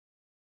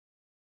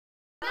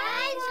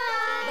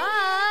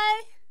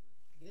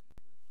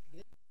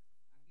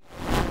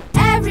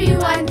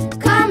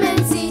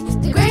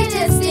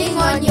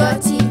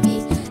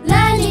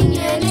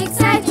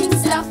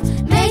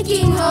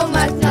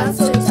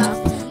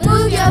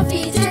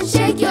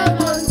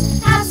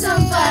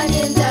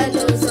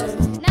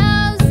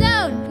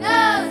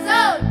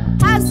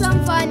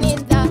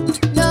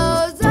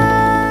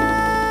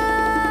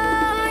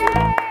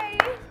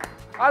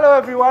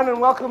everyone,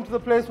 and welcome to the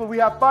place where we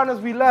have fun as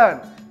we learn.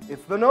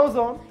 It's the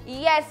KnowZone.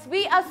 Yes,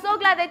 we are so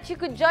glad that you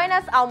could join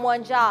us,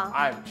 Mwanja.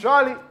 I'm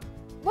Charlie.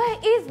 Where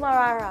is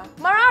Marara?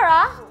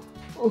 Marara?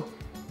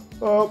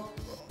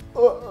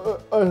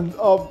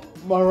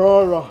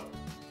 Marara.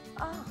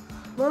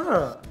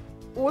 Marara,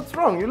 what's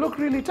wrong? You look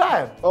really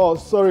tired. Oh,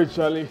 sorry,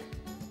 Charlie.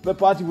 The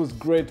party was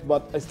great,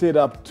 but I stayed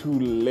up too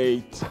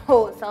late.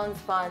 Oh, sounds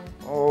fun.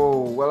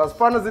 Oh, well, as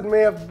fun as it may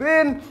have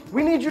been,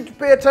 we need you to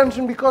pay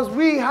attention because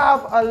we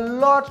have a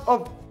lot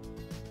of...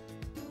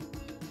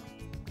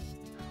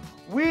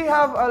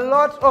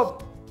 Oh,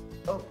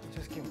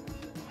 just give me...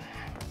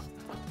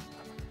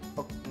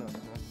 Oh, no.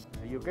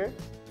 Are you okay?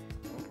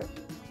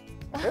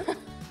 Okay.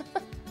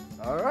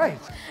 All right.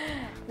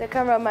 The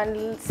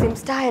cameraman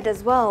seems tired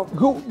as well.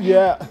 Oh,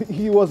 yeah,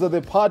 he was at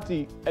the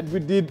party and we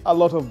did a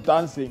lot of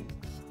dancing.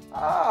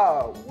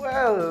 Ah,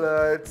 well,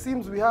 it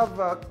seems we have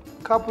a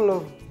couple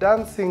of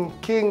dancing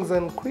kings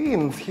and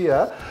queens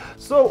here.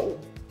 So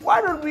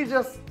why don't we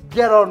just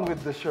get on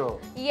with the show?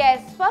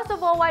 Yes, first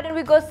of all, why don't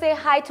we go say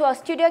hi to our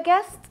studio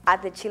guests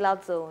at the Chill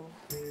Out Zone.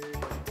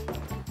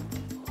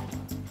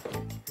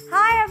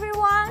 Hi,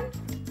 everyone.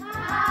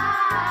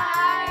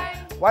 Hi.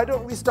 Why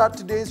don't we start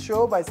today's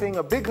show by saying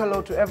a big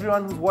hello to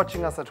everyone who's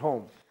watching us at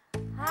home.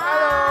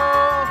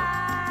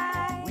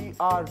 Hi. We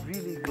are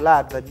really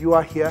glad that you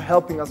are here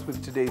helping us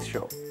with today's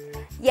show.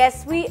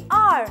 Yes, we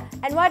are.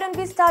 And why don't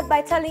we start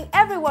by telling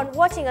everyone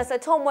watching us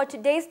at home what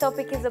today's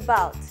topic is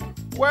about?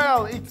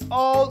 Well, it's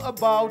all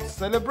about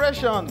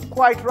celebration.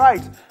 Quite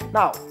right.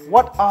 Now,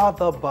 what are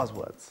the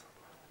buzzwords?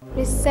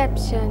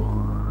 Reception.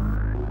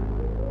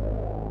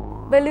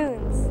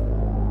 Balloons.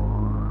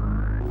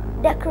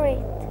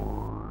 Decorate.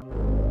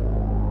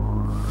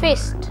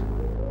 Feast.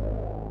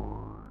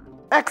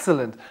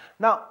 Excellent.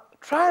 Now,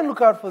 try and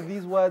look out for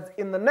these words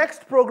in the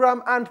next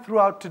program and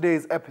throughout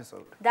today's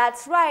episode.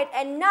 That's right.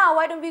 And now,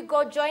 why don't we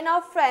go join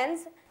our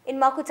friends in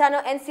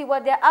Makutano and see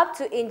what they're up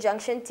to in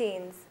Junction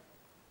Teens.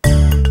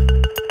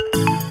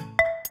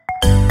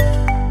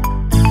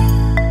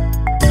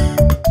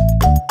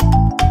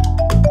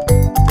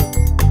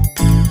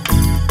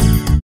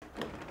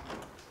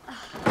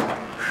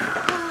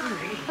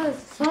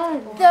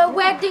 The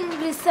wedding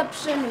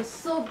reception is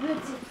so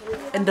beautiful.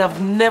 And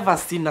I've never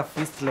seen a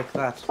feast like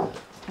that.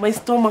 My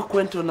stomach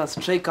went on a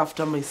strike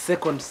after my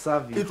second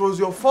serving. It was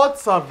your fourth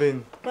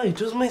serving. No,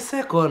 it was my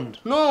second.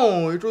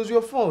 No, it was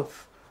your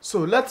fourth. So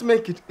let's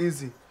make it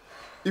easy.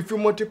 If you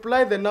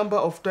multiply the number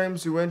of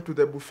times you went to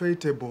the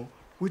buffet table,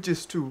 which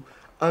is 2,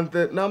 and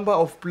the number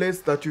of plates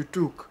that you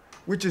took,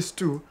 which is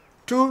 2,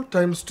 2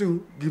 times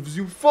 2 gives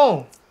you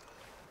 4.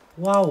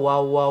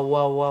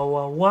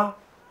 Wow.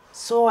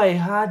 So I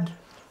had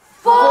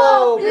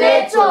 4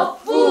 plates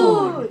of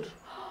food.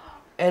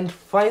 and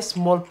 5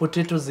 small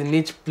potatoes in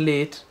each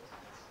plate.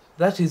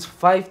 That is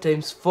 5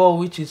 times 4,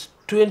 which is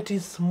 20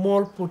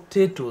 small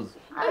potatoes.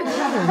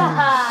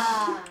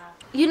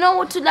 You know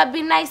what would have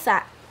been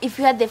nicer? If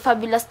you had the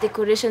fabulous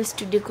decorations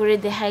to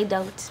decorate the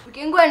hideout. We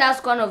can go and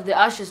ask one of the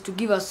ushers to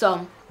give us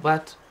some.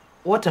 But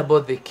what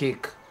about the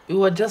cake? We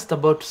were just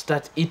about to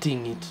start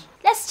eating it.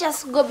 Let's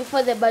just go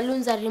before the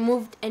balloons are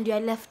removed and you are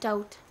left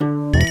out.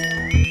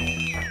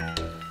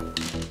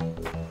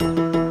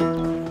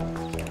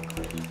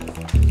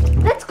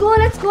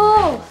 Let's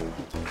go.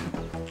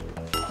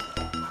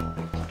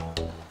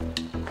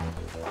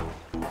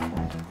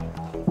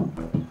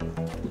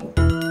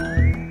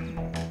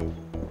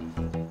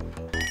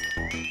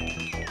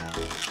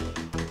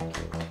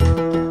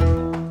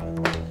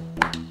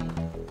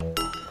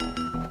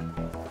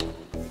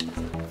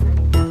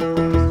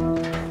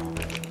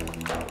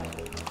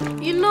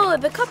 You know,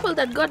 the couple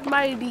that got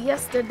married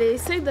yesterday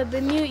said that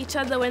they knew each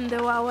other when they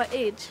were our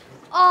age.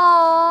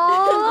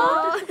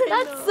 Oh,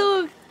 that's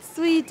so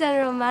sweet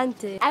and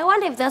romantic. I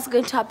wonder if that's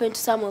going to happen to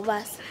some of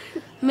us.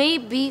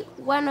 Maybe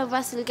one of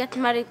us will get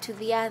married to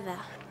the other.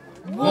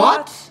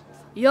 What?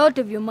 You're out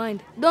of your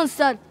mind. Don't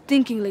start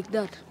thinking like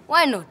that.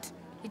 Why not?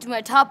 It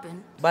might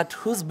happen. But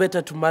who's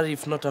better to marry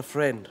if not a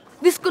friend?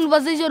 This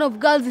conversation of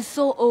girls is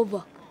so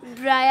over.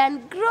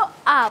 Brian, grow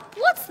up.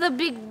 What's the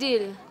big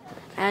deal?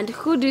 And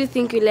who do you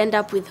think will end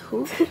up with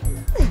who?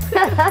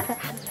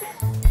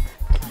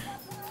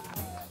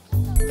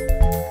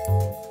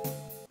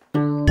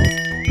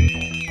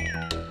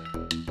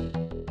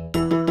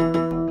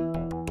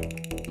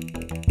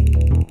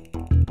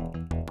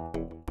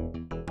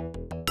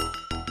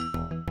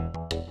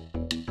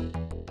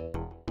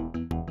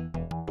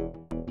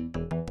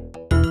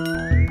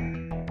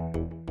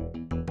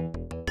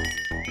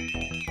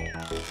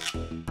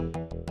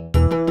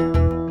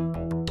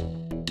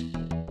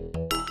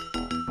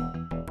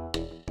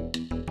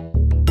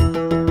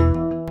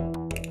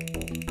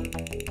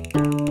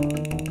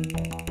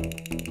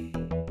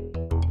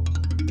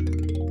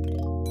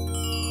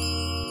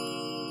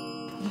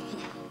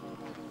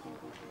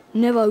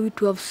 Never we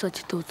to have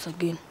such thoughts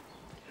again.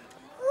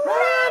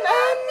 Ryan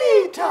and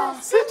Nita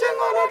sitting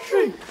on a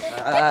tree.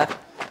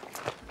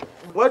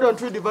 Why don't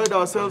we divide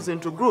ourselves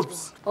into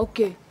groups?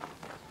 Okay.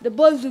 The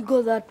boys will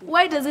go that way.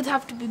 Why does it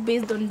have to be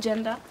based on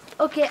gender?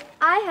 Okay,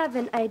 I have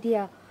an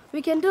idea.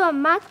 We can do a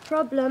math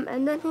problem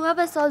and then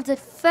whoever solves it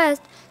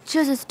first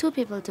chooses 2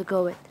 people to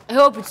go with. I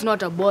hope it's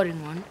not a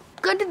boring one.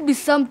 Can't it be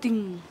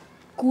something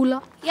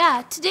cooler?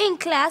 Yeah, today in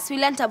class we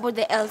learnt about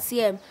the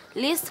LCM,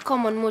 least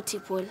common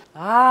multiple.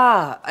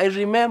 Ah, I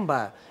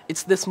remember.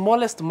 It's the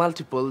smallest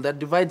multiple that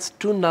divides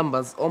 2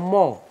 numbers or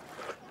more.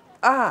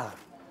 Ah,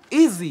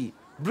 easy.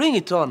 Bring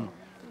it on.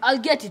 I'll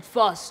get it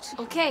first.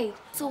 Okay,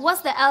 so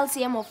what's the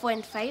LCM of 4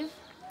 and 5?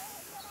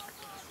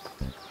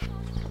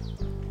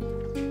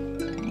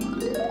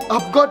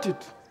 I've got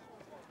it.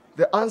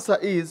 The answer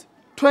is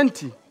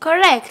 20.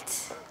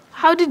 Correct.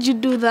 How did you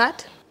do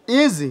that?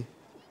 Easy.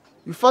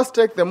 You first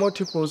take the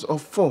multiples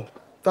of 4.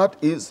 That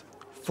is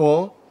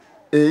 4,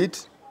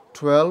 8,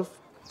 12,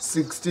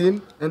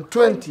 16, and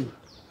 20.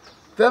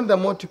 Then the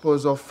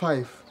multiples of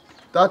 5.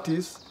 That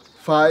is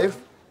 5,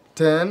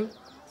 10,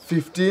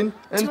 15,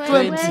 and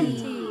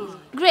 20.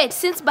 Great,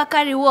 since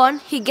Bakari won,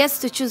 he gets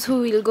to choose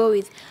who we'll go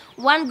with.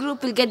 One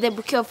group will get the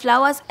bouquet of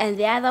flowers and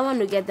the other one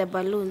will get the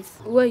balloons.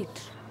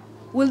 Wait.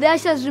 Will the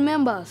ushers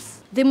remember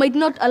us? They might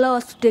not allow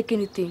us to take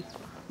anything.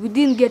 We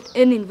didn't get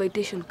any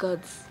invitation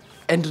cards.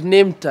 And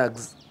name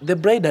tags. The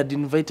bride had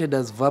invited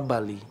us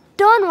verbally.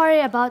 Don't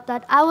worry about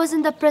that. I was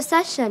in the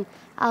procession.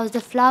 I was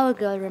the flower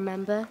girl,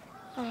 remember?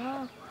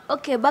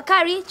 Okay,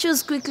 Bakari,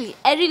 choose quickly.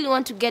 I really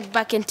want to get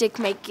back and take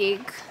my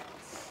cake.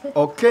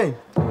 Okay.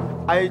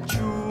 I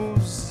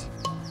choose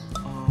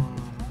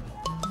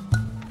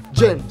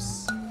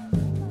James.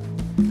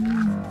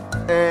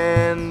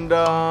 And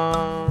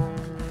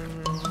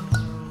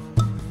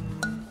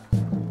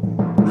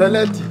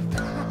Leleti.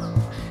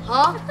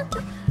 Huh?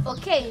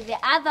 Okay, the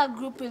other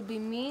group will be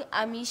me,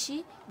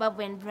 Amishi,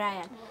 Babu, and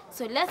Brian.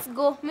 So let's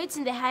go meet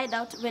in the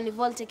hideout when we've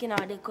all taken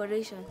our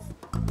decorations.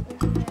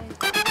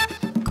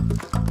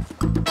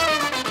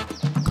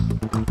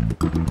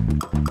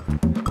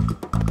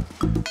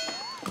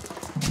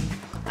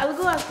 I'll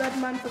go ask that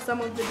man for some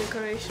of the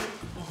decoration.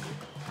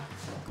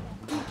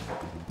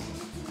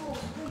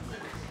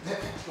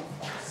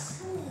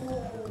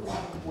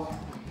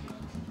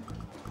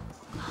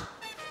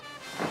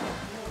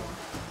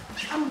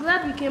 I'm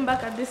glad we came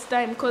back at this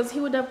time because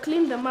he would have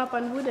cleaned them up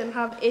and wouldn't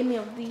have any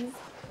of these.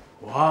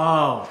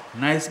 Wow,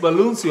 nice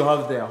balloons you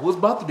have there. Whose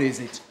birthday is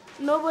it?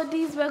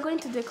 Nobody's. We're going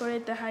to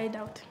decorate the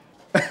hideout.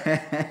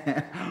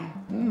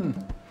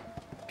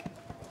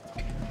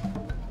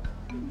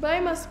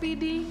 Bye, my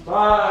Speedy.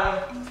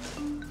 Bye.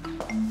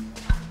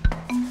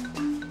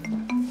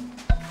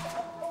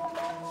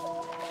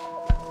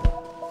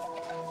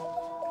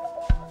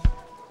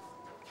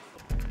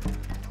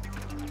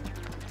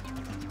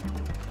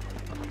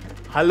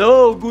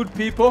 Hello, good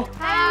people.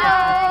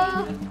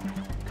 Hello.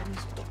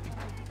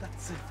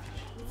 That's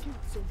selfish. It's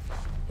not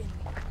selfish.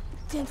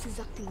 James is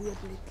acting weird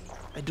lately.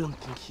 I don't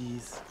think he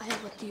is. I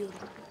have a theory.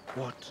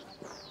 What?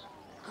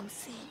 I'm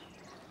saying,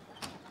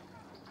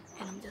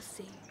 and I'm just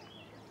saying,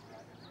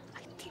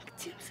 I think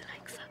James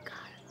likes a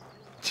girl.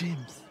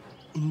 James,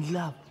 in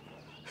love.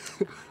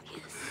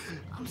 Yes,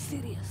 I'm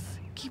serious.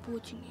 Keep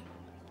watching him.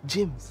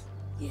 James.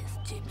 Yes,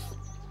 James.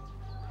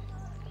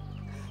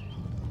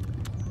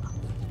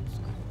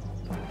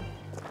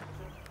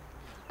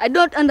 I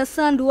don't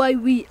understand why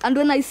we, and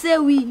when I say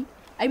we,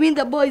 I mean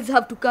the boys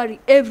have to carry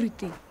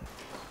everything.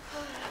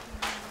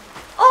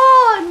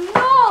 Oh,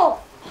 no!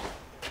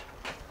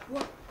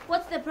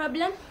 What's the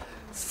problem?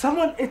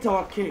 Someone ate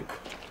our cake.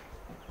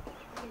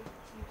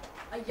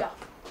 Yeah.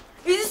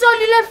 Is this all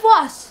you left for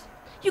us?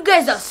 You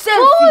guys are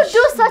selfish. Who would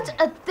do such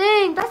a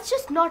thing? That's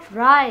just not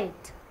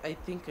right. I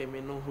think I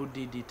may know who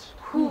did it.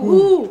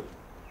 Who?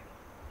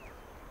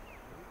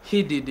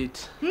 He did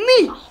it.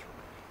 Me?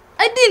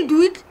 I didn't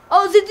do it.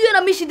 I was with you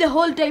and Amishi the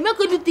whole time. How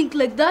could you think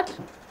like that?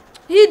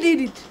 He did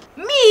it.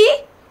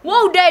 Me?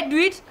 Why would I do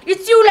it?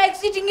 It's you like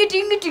eating. It's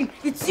you.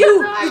 It's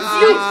you. It's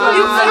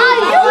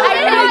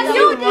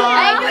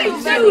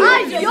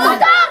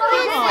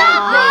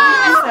you.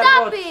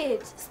 Stop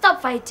it!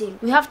 Stop fighting.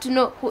 We have to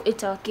know who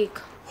ate our cake.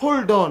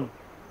 Hold on.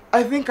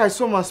 I think I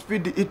saw my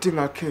Speedy eating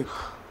a cake.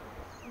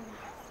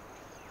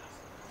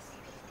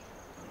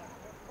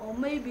 Or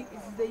maybe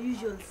it's the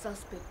usual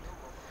suspect.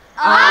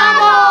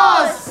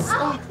 Amos!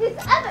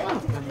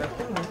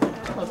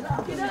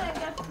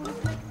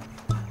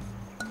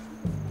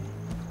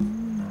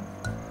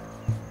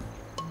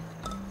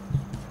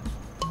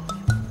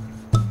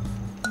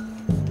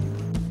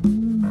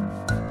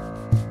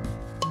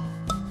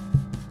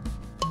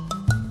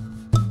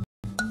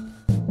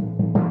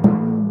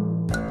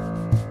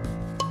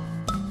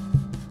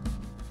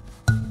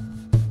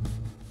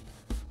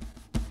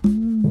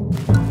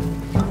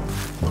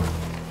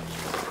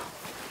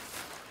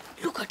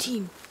 Look at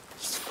him.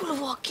 He's full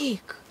of our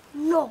cake.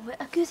 No, we're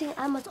accusing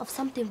Amos of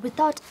something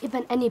without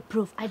even any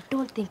proof. I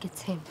don't think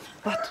it's him.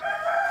 But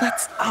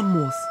that's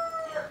Amos.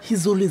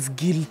 He's always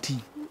guilty.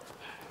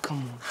 Come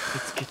on,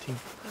 let's get him.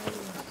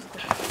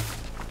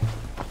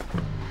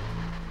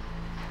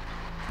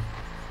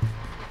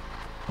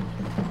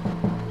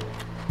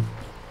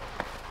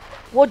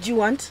 What do you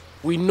want?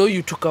 We know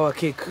you took our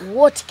cake.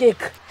 What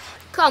cake?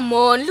 Come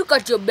on, look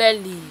at your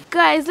belly.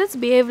 Guys, let's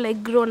behave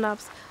like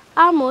grown-ups.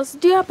 Amos,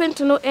 do you happen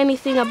to know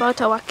anything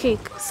about our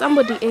cake?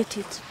 Somebody ate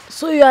it.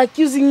 So you are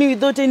accusing me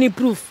without any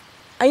proof?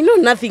 I know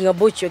nothing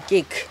about your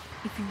cake.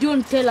 If you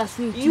don't tell us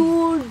anything, you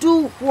will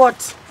do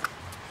what?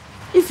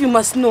 If you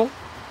must know,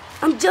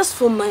 I'm just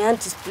from my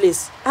auntie's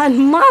place.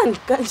 And man,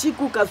 can she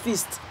cook a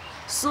feast.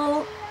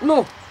 So,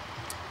 no,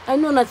 I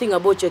know nothing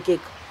about your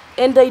cake.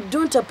 And I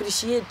don't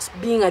appreciate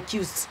being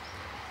accused.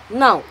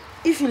 Now,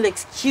 if you'll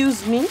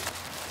excuse me,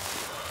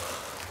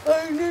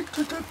 I need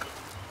to take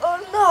a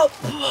nap.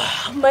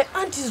 My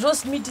auntie's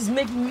roast meat is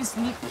making me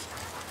sleepy.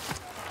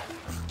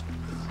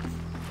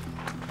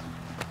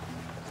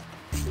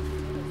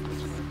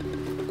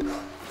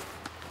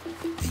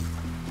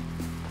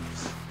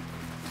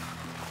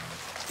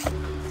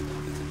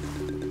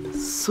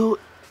 So,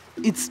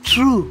 it's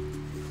true.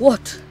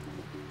 What?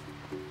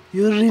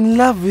 You're in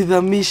love with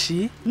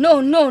Amishi?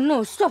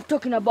 No. Stop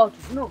talking about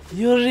it. No.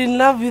 You're in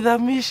love with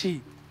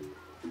Amishi?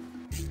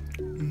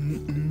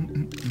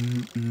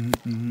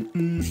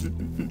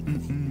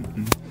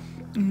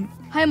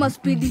 Hi,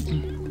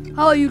 Maspidi.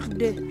 How are you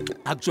today?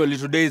 Actually,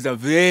 today is a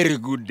very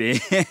good day.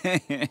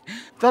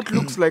 That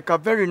looks like a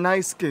very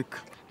nice cake.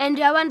 And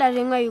you're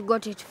wondering where you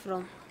got it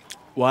from.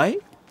 Why?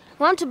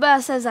 Want to buy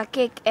ourselves a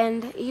cake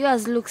and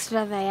yours looks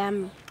rather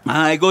yummy.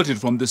 I got it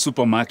from the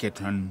supermarket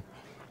and...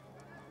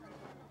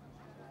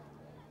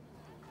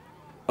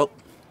 Oh.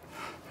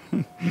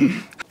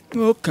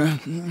 Okay.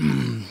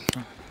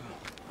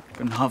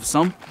 Can have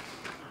some.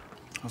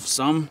 Have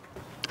some.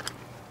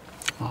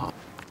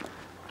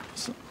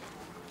 So.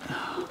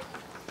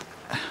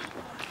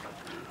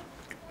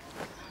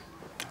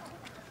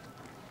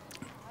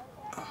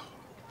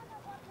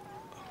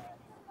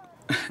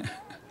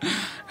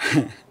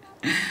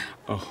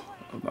 Oh,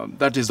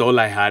 that is all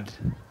I had.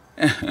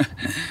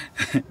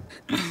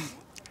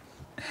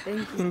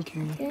 Thank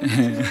you.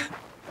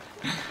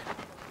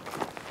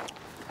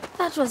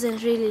 That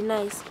wasn't really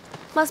nice.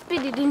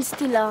 Maspidi didn't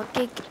steal our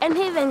cake and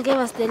he even gave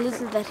us the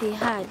little that he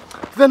had.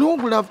 Then who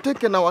would have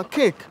taken our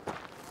cake?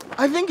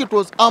 I think it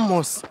was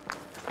Amos.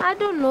 I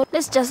don't know.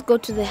 Let's just go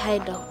to the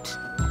hideout.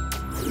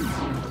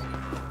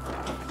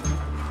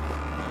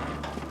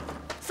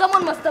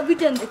 Someone must have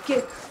eaten the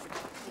cake.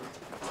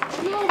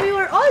 No, we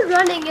were all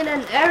running in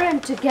an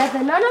errand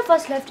together. None of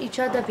us left each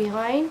other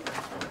behind.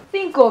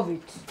 Think of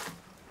it.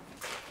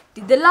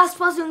 Did the last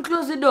person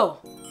close the door?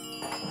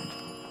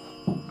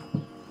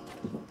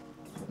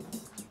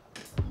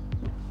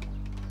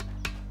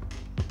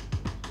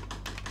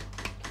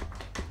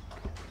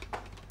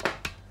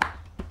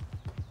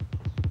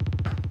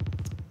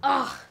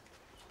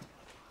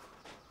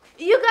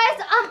 You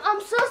guys, I'm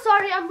so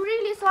sorry. I'm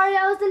really sorry.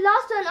 I was the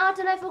last one out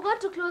and I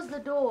forgot to close the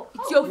door.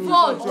 It's your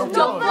fault. It's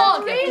your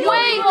fault. Wait,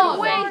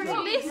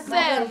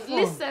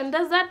 listen.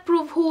 Does that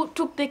prove who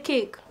took the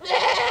cake?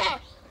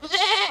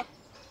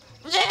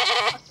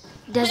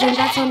 Doesn't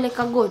that sound like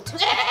a goat?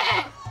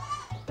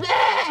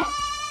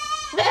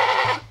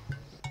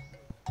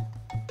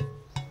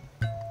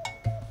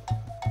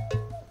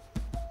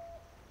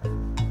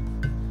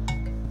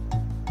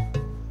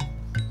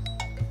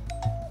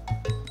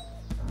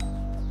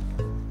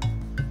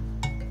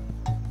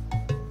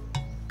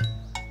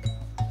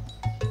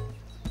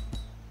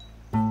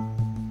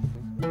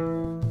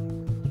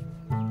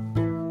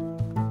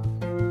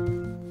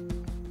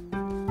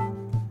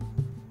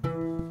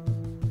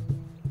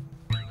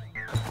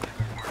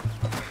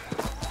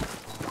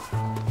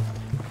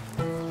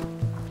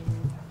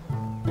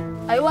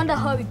 I wonder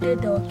how we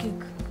did our cake.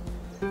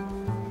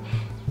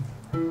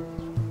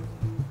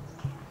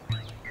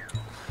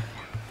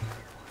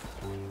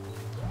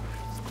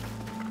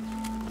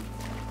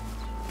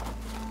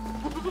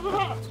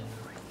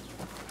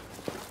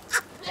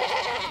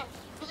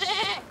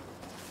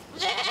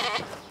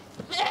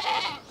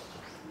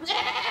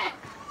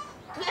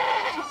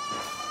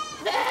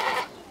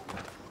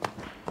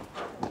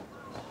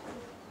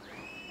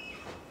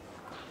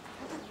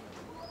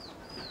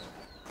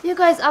 You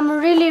guys, I'm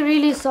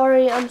really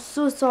sorry. I'm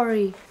so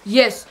sorry.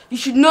 Yes, you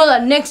should know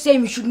that next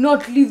time you should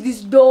not leave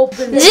this door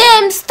open.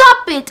 James,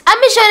 stop it!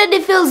 Amisha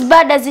already feels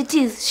bad as it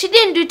is. She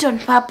didn't do it on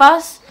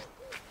purpose.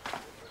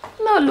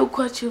 Now look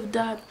what you've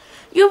done.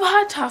 You've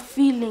hurt her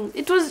feelings.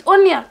 It was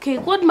only a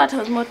cake. What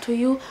matters more to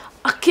you,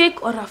 a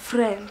cake or a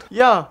friend?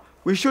 Yeah,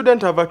 we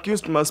shouldn't have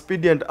accused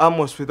Maspidi and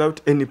Amos without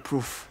any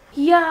proof.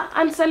 Yeah,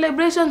 and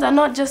celebrations are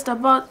not just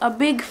about a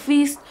big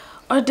feast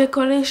or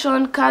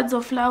decoration, cards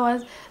or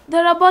flowers.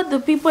 They're about the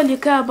people you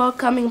care about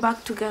coming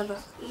back together.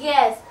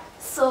 Yes,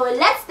 so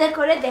let's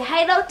decorate the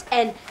hideout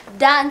and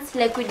dance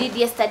like we did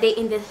yesterday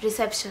in the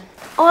reception.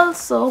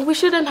 Also, we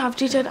shouldn't have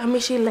treated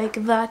Amishi like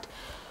that.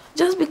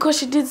 Just because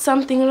she did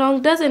something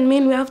wrong doesn't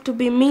mean we have to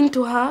be mean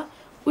to her.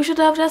 We should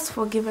have just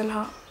forgiven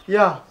her.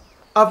 Yeah,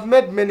 I've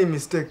made many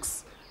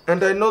mistakes.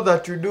 And I know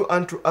that you do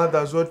unto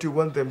others what you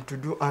want them to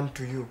do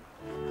unto you.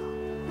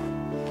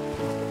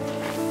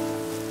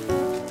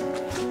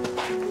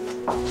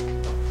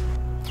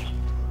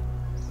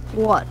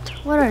 What?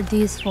 What are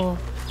these for?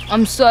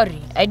 I'm sorry,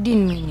 I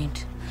didn't mean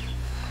it.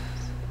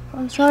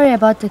 I'm sorry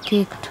about the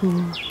cake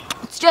too.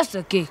 It's just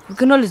a cake. We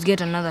can always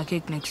get another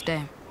cake next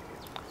time.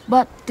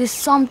 But there's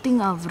something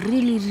I've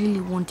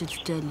really wanted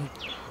to tell you.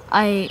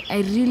 I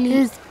really...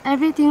 Is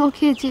everything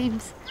okay,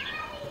 James?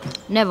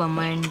 Never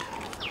mind.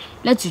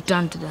 Let's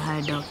return to the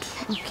hideout.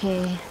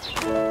 Okay.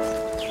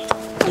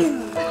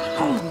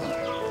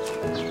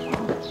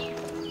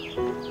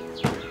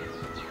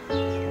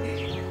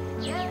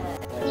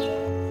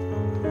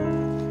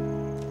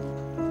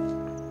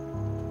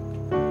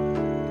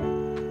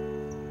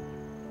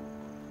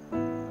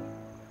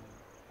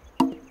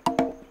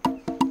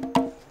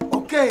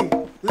 Okay,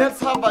 let's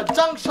have a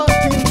Junction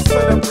Teens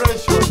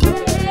celebration.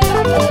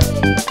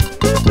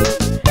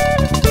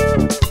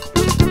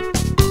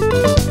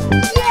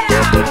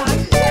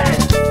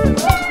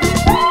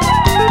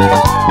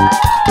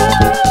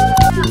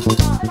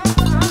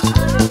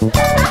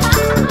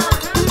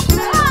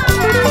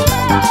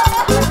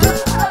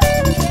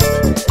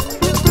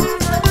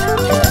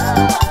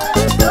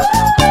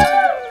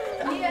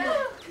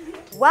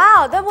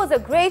 Wow, that was a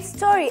great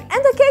story. And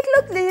the cake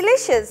looked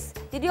delicious.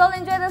 Did you all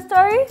enjoy the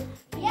story?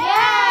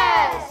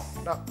 Yes!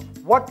 Now,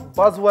 what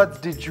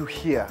buzzwords did you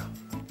hear?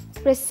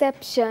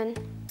 Reception.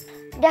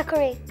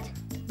 Decorate.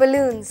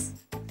 Balloons.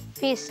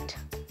 Feast.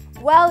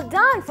 Well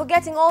done for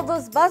getting all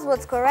those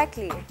buzzwords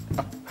correctly.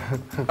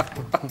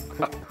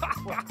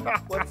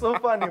 What's so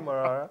funny,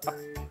 Marara?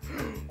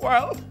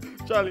 Well,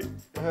 Charlie,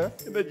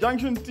 in the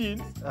Junction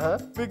Teens,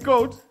 the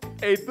goat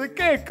ate the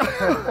cake.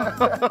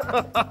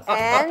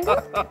 And?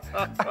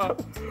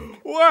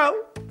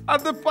 Well,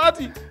 at the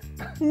party,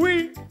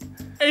 we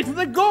ate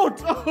the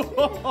goat.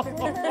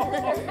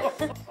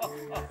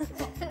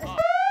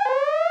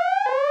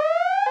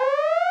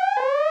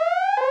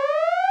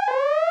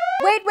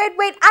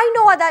 Wait, I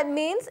know what that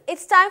means.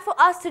 It's time for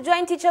us to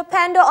join Teacher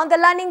Pando on the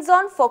learning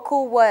zone for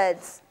cool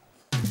words.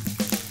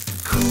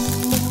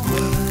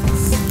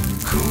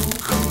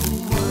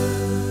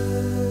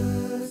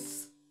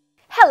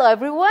 Hello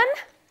everyone.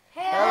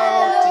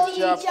 Hello,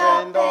 Teacher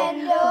Pando.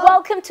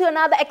 Welcome to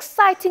another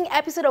exciting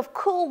episode of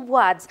Cool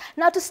Words.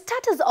 Now to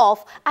start us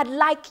off, I'd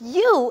like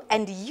you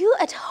and you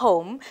at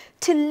home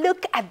to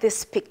look at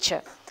this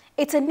picture.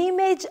 It's an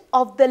image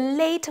of the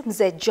late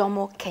Mzee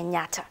Jomo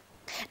Kenyatta.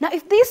 Now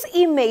if this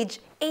image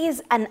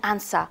is an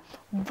answer,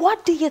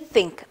 what do you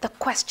think the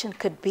question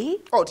could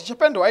be? Oh, Teacher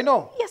Pendo, I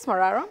know. Yes,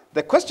 Marara.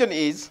 The question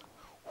is,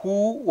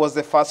 who was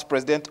the first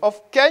president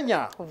of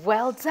Kenya?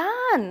 Well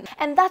done.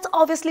 And that's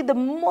obviously the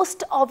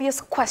most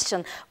obvious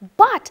question.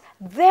 But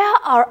there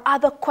are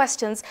other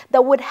questions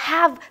that would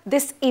have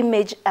this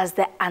image as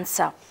the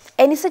answer.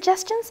 Any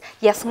suggestions?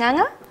 Yes,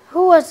 Nganga?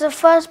 Who was the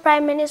first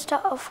Prime Minister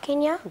of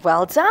Kenya?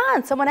 Well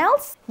done. Someone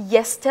else?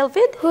 Yes,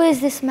 Telvid? Who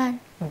is this man?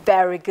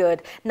 Very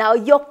good. Now,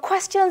 your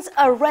questions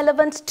are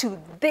relevant to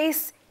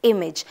this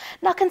image.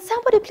 Now, can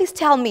somebody please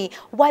tell me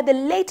why the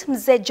late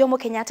Mzee Jomo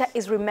Kenyatta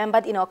is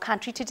remembered in our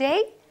country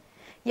today?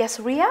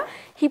 Yes, Ria?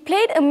 He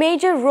played a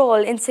major role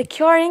in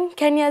securing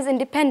Kenya's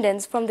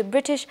independence from the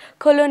British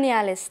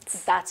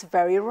colonialists. That's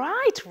very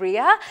right,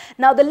 Ria.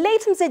 Now, the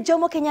late Mzee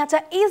Jomo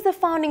Kenyatta is the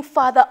founding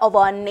father of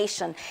our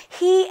nation.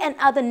 He and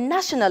other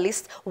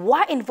nationalists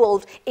were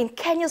involved in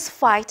Kenya's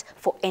fight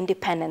for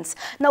independence.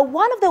 Now,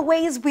 one of the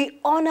ways we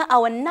honor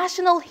our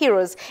national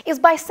heroes is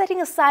by setting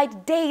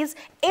aside days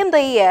in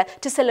the year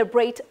to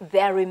celebrate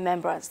their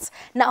remembrance.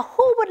 Now,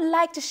 who would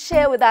like to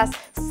share with us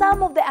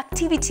some of the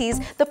activities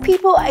the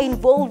people are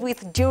involved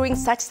with during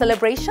such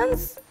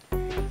celebrations?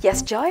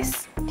 Yes,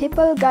 Joyce?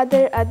 People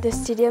gather at the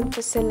stadium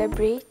to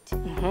celebrate.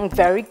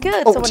 Very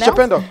good. Oh, Someone Teacher else?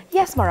 Pendo.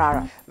 Yes,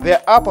 Marara.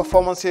 There are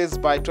performances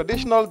by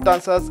traditional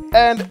dancers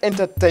and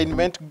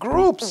entertainment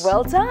groups.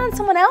 Well done.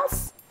 Someone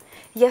else?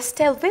 Yes,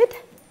 Telvid?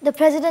 The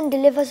president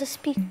delivers a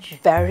speech.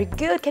 Very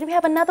good. Can we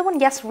have another one?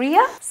 Yes,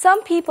 Ria?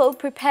 Some people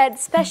prepared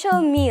special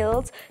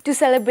meals to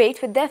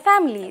celebrate with their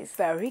families.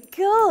 Very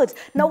good.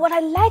 Now, what I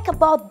like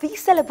about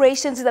these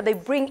celebrations is that they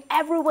bring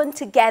everyone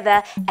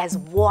together as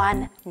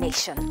one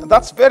nation.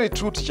 That's very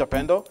true, Teacher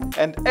Pendo.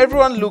 And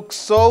everyone looks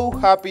so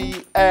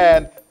happy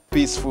and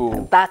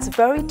peaceful. That's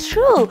very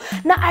true.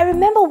 Now, I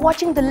remember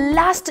watching the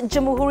last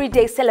Jamhuri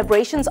Day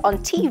celebrations on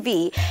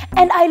TV,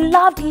 and I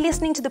loved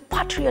listening to the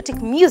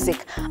patriotic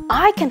music.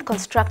 I can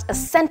construct a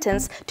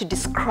sentence to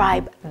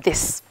describe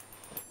this.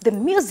 The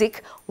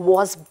music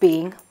was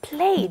being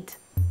played.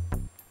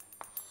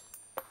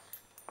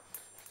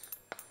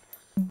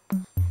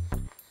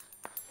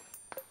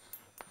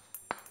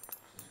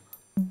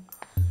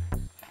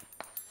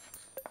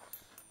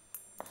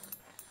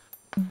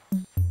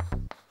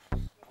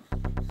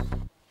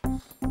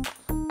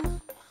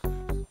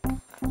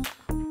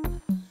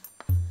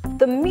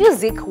 The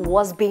music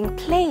was being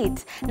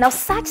played. Now,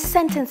 such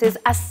sentences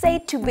are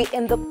said to be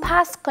in the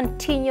past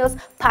continuous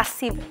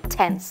passive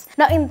tense.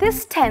 Now, in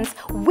this tense,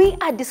 we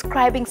are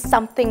describing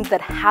something that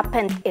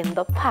happened in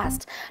the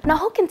past. Now,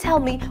 who can tell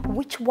me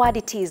which word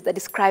it is that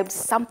describes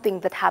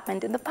something that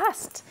happened in the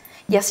past?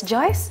 Yes,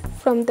 Joyce?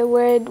 From the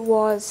word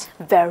was.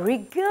 Very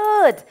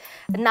good.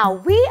 Now,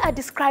 we are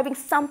describing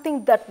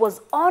something that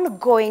was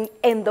ongoing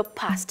in the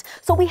past.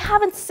 So we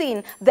haven't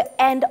seen the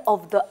end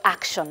of the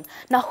action.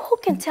 Now, who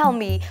can tell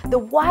me the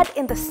word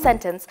in the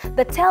sentence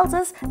that tells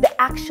us the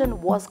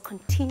action was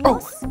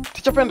continuous? Oh,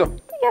 Teacher Pendo.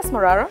 Yes,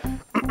 Marara?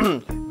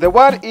 The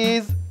word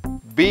is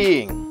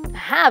being.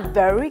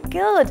 Very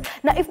good.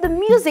 Now, if the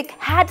music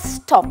had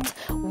stopped,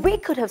 we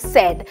could have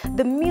said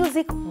the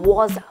music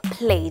was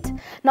played.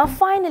 Now,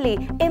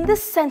 finally, in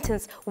this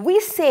sentence, we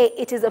say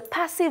it is a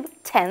passive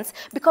tense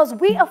because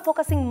we are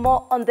focusing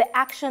more on the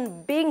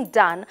action being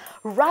done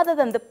rather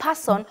than the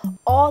person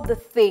or the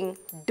thing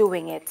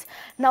doing it.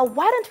 Now,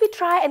 why don't we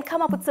try and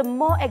come up with some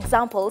more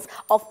examples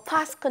of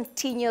past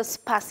continuous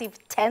passive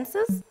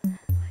tenses?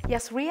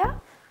 Yes, Ria?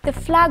 The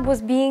flag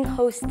was being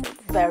hosted.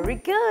 Very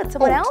good.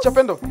 Someone else? Teacher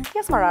Pendo.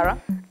 Yes, Marara?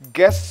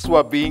 Guests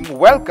were being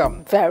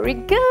welcomed. Very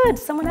good.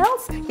 Someone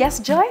else? Yes,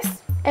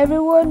 Joyce?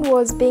 Everyone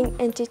was being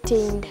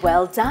entertained.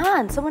 Well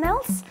done. Someone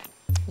else?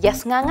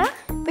 Yes, Nganga?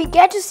 We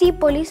get to see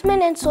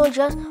policemen and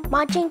soldiers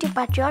marching to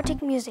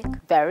patriotic music.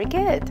 Very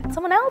good.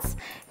 Someone else?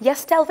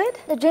 Yes, Telvid?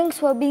 The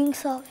drinks were being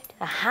served.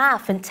 Aha,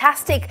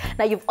 fantastic.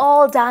 Now you've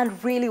all done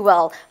really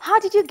well. How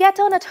did you get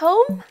on at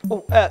home?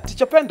 Oh,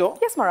 Teacher Pendo?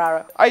 Yes,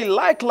 Marara? I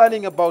like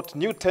learning about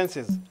new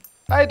tenses.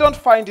 I don't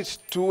find it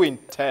too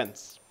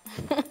intense.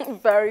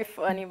 Very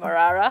funny,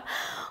 Marara.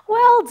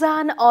 Well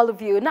done, all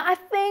of you. Now, I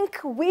think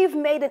we've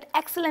made an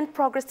excellent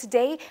progress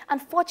today.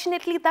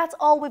 Unfortunately, that's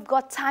all we've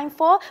got time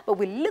for, but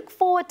we look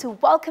forward to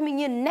welcoming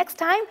you next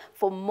time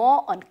for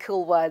more on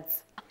Cool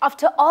Words.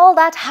 After all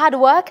that hard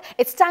work,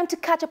 it's time to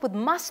catch up with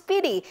Mas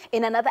Speedy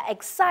in another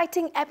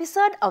exciting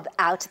episode of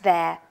Out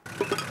There.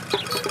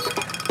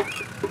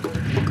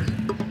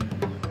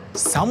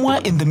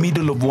 Somewhere in the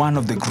middle of one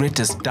of the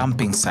greatest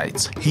dumping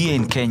sites here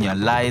in Kenya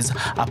lies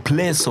a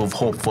place of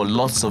hope for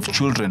lots of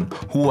children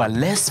who are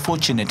less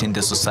fortunate in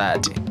the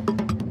society.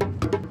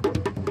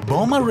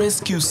 Boma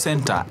Rescue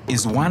Center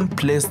is one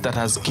place that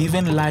has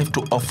given life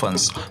to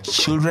orphans,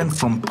 children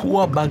from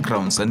poor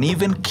backgrounds, and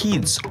even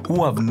kids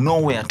who have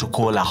nowhere to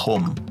call a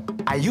home.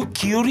 Are you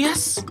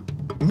curious?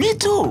 Me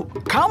too!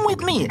 Come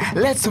with me,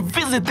 let's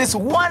visit this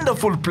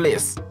wonderful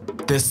place.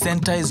 The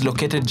center is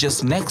located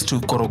just next to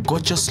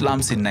Korogocho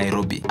slums in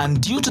Nairobi,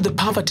 and due to the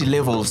poverty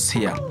levels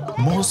here,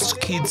 most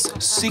kids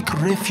seek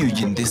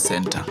refuge in this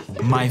center.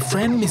 My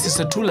friend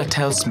Mrs. Atula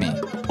tells me,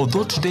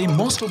 although today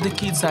most of the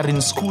kids are in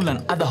school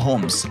and other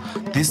homes,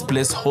 this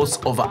place hosts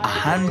over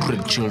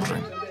 100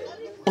 children.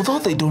 Although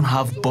they don't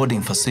have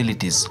boarding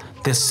facilities,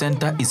 the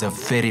center is a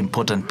very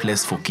important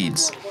place for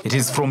kids. It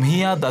is from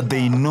here that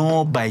they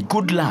know by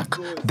good luck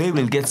they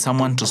will get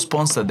someone to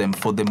sponsor them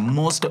for the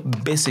most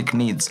basic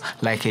needs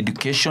like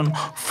education,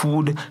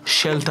 food,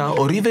 shelter,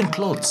 or even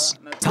clothes.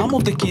 Some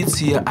of the kids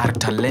here are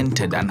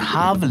talented and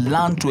have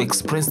learned to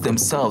express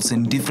themselves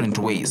in different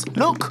ways.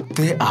 Look,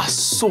 they are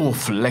so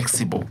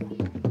flexible.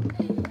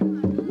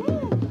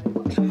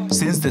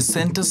 Since the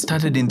center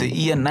started in the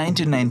year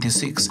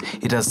 1996,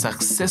 it has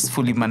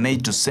successfully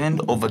managed to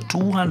send over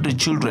 200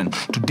 children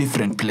to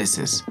different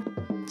places.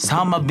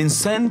 Some have been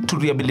sent to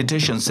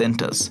rehabilitation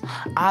centers,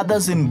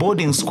 others in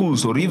boarding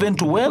schools or even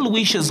to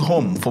well-wishers'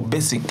 home for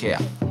basic care.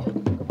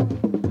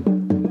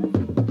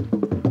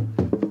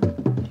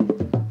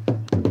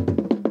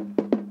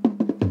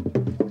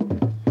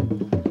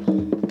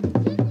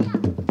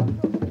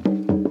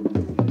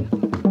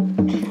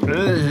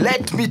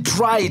 Let me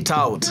try it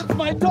out. It's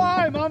my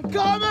time, I'm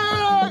coming!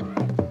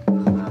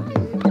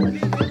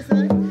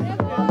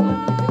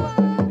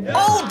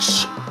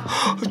 Ouch!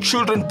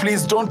 Children,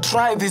 please don't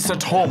try this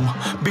at home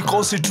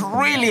because it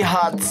really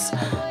hurts.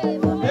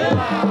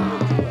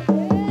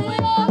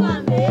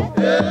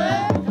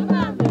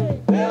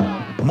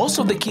 Most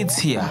of the kids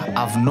here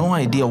have no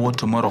idea what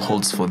tomorrow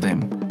holds for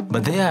them,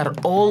 but they are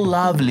all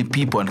lovely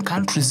people and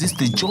can't resist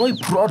the joy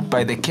brought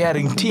by the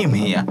caring team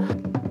here.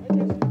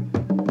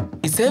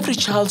 It's every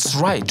child's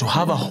right to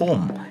have a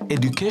home,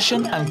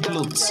 education and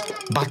clothes.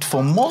 But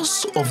for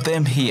most of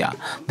them here,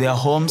 their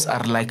homes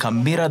are like a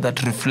mirror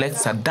that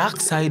reflects a dark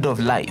side of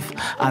life,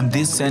 and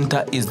this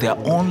center is their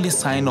only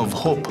sign of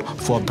hope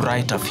for a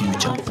brighter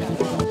future.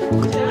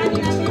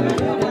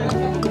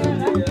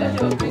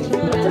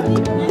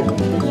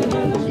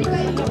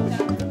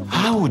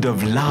 I would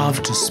have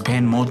loved to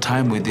spend more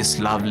time with these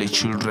lovely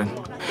children,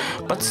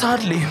 but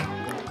sadly,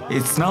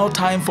 it's now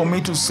time for me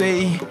to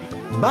say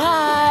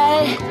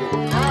bye!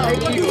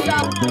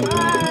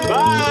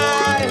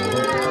 Bye!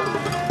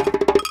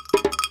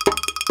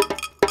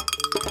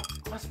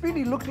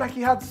 Speedy looked like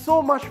he had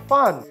so much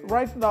fun.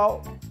 Right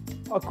now,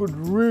 I could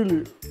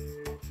really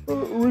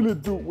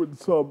do with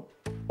some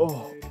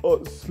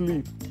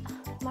sleep.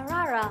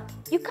 Marara,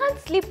 you can't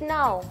sleep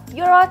now.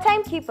 You're our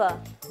timekeeper.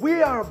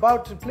 We are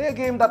about to play a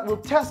game that will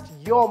test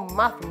your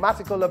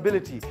mathematical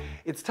ability.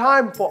 It's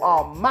time for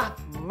our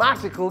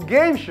mathematical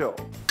game show.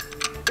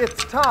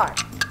 It's time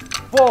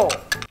for...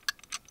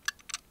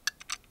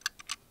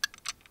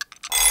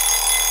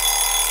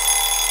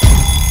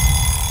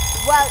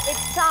 Well,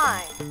 it's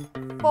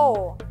time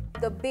for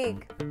the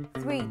big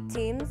 3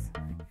 teams?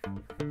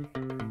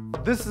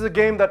 This is a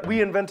game that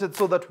we invented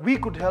so that we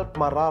could help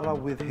Marara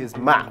with his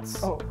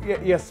maths. Oh,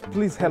 yes,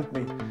 please help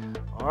me.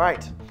 All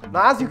right.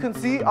 Now, as you can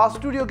see, our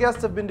studio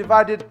guests have been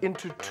divided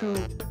into 2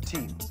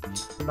 teams.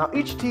 Now,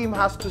 each team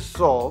has to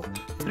solve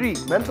 3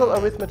 mental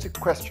arithmetic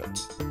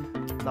questions.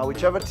 Now,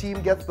 whichever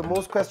team gets the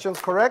most questions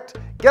correct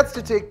gets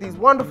to take these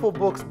wonderful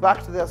books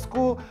back to their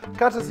school,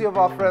 courtesy of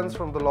our friends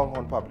from the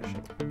Longhorn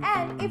Publishing.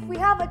 And if we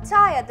have a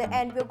tie at the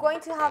end, we're going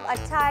to have a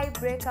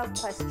tiebreaker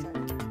question.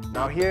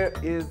 Now, here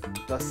is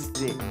the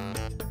sting.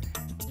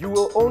 You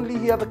will only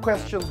hear the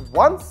questions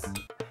once,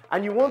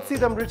 and you won't see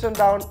them written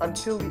down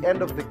until the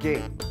end of the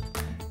game.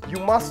 You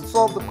must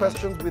solve the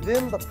questions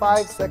within the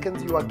 5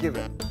 seconds you are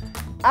given.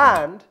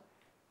 And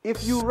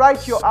if you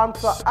write your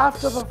answer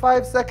after the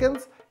 5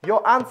 seconds,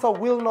 your answer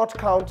will not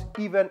count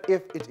even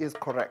if it is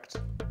correct.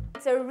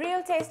 It's a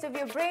real taste of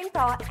your brain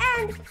power,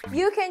 and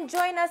you can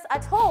join us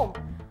at home.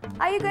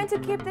 Are you going to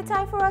keep the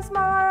time for us,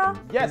 Marara?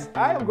 Yes,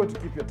 I am going to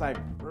keep your time.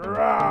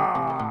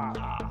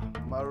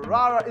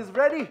 Marara is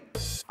ready.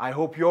 I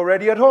hope you're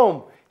ready at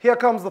home. Here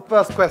comes the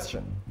first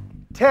question.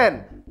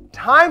 10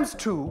 times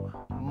 2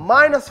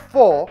 minus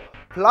 4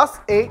 plus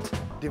 8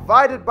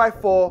 divided by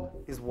 4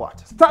 is what?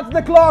 Start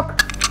the clock.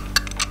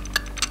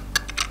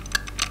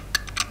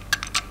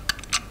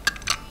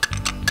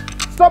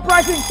 Stop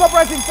writing, stop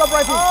writing, stop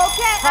writing.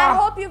 Okay, I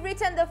hope you've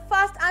written the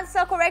first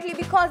answer correctly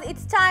because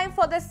it's time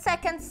for the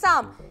second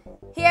sum.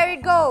 Here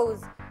it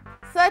goes.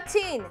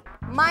 13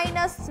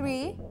 minus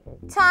 3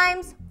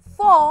 times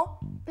 4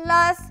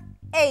 plus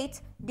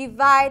 8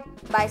 divide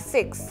by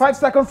 6. 5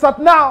 seconds up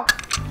now.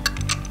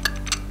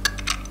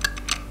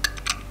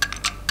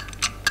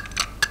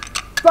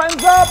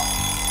 Time's up.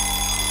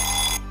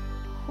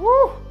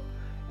 Whew.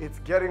 It's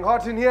getting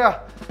hot in here.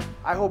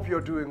 I hope you're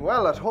doing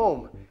well at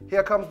home.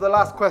 Here comes the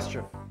last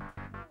question.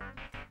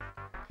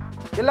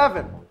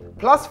 11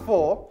 plus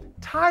 4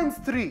 times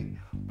 3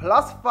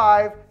 plus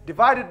 5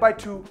 divided by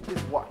 2 is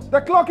what?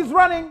 The clock is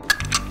running.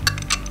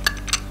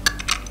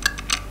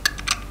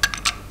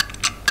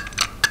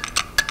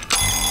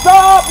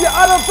 Stop! You're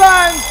out of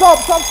time! Stop,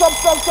 stop, stop,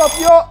 stop, stop!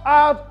 You're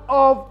out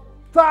of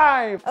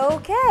time!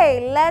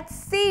 Okay, let's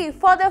see.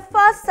 For the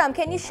first sum,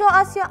 can you show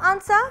us your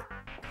answer?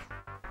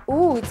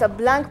 Ooh, it's a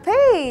blank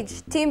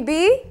page. Team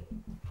B?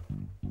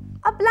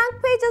 A blank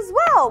page as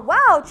well.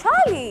 Wow,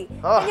 Charlie.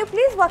 Can you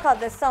please work out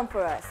the sum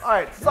for us? All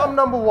right, sum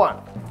number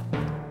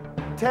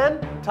 1.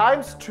 10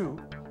 times 2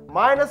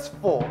 minus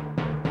 4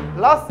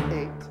 plus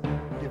 8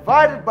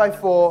 divided by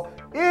 4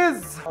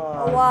 is...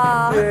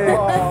 Wow.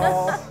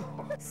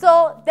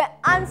 So the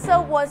answer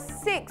was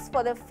 6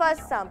 for the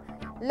first sum.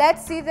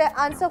 Let's see the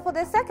answer for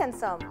the second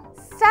sum.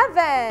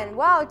 7.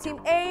 Wow, Team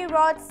A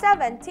wrote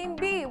 7. Team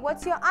B,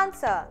 what's your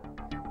answer?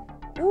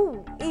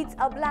 Ooh, it's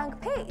a blank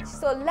page.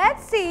 So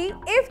let's see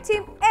if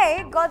Team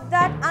A got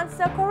that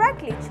answer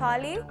correctly,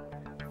 Charlie.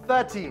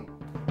 13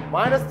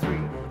 minus 3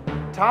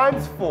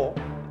 times 4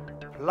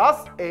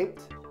 plus 8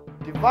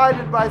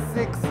 divided by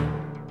 6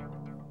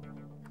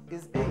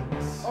 is 8.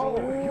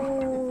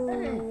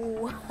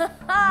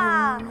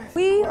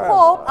 We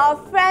hope our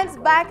friends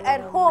back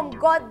at home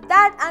got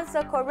that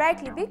answer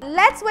correctly.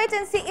 Let's wait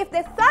and see if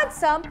the third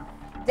sum,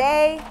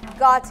 they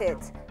got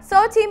it.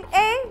 So Team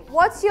A,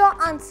 what's your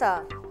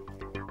answer?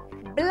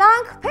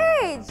 Blank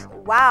page.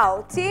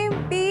 Wow.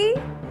 Team B,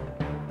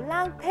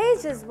 blank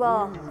page as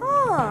well.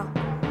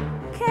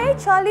 Okay,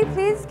 Charlie,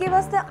 please give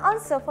us the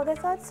answer for the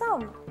third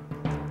sum.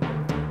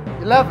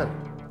 11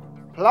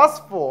 plus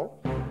 4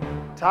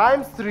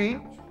 times 3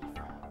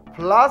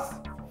 plus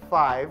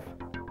 5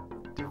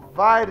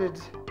 divided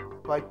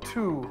by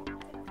 2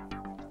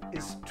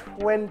 is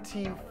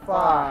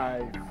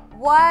 25.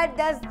 What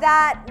does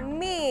that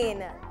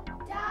mean?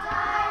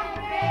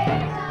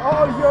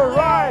 Oh, you're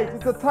right.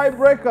 It's a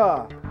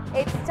tiebreaker.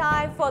 It's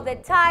time for the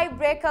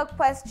tiebreaker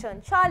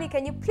question. Charlie,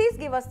 can you please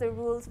give us the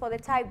rules for the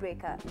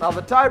tiebreaker? Now,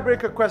 the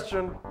tiebreaker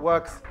question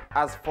works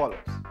as follows.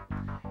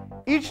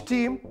 Each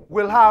team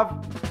will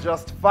have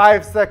just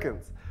 5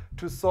 seconds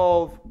to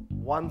solve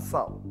one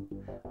sum.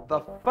 The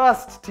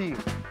first team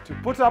to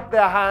put up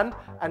their hand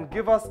and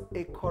give us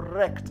a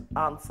correct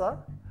answer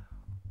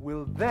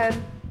will then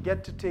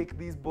get to take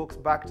these books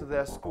back to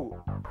their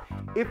school.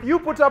 If you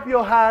put up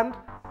your hand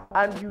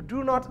and you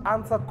do not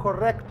answer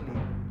correctly,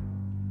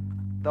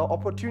 the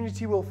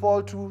opportunity will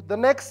fall to the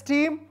next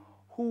team,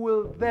 who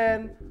will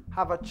then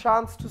have a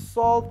chance to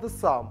solve the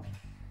sum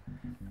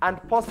and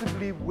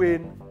possibly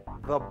win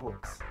the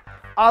books.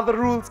 Are the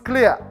rules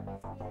clear?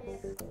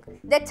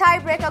 The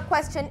tiebreaker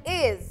question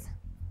is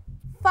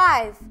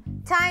 5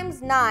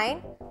 times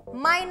 9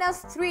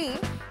 minus 3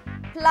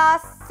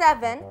 plus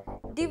 7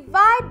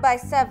 divide by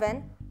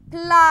 7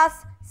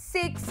 plus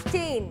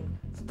 16.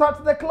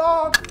 Start the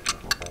clock.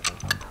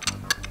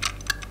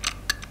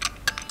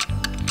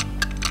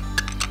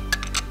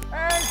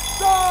 And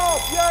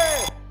stop!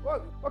 Yay!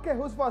 Well, okay,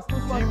 who's first?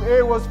 Team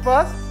A was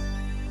first.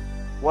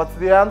 What's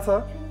the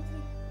answer?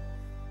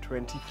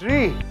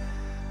 23.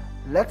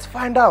 Let's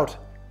find out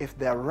if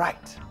they're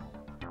right.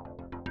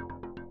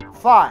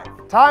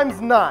 5 times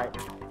 9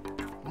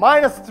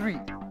 minus 3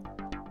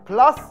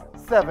 plus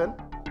 7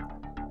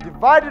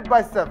 divided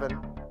by 7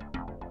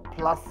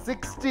 plus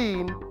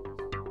 16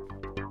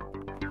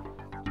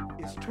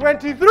 is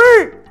 23.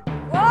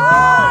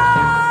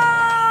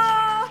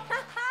 Wow!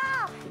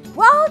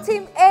 Wow,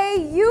 Team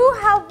A, you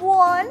have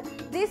won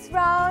this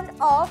round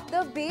of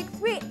the Big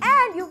Three,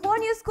 and you've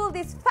won your school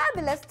these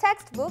fabulous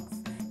textbooks,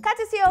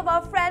 courtesy of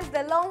our friends,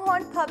 the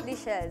Longhorn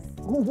Publishers.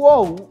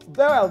 Whoa,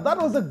 well, that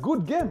was a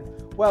good game.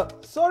 Well,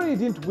 sorry you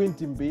didn't win,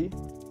 Team B,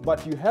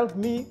 but you helped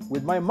me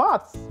with my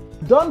maths.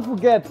 Don't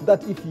forget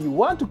that if you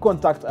want to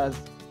contact us,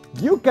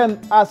 you can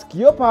ask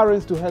your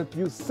parents to help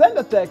you send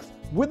a text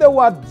with the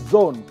word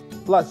zone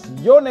plus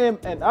your name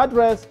and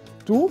address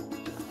to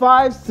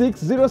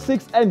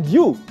 5606 and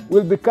you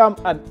will become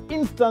an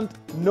instant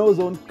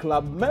KnowZone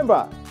club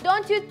member.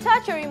 Don't you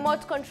touch your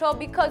remote control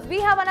because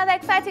we have another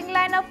exciting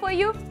lineup for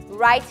you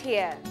right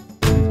here.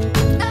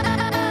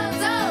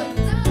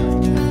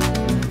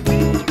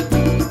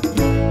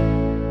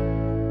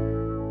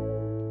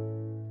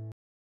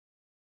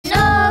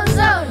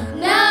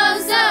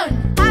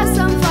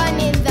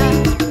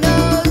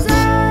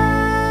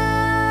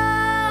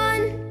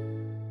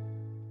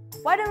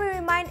 Why don't we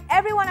remind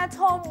everyone at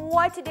home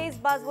what today's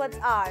buzzwords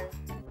are?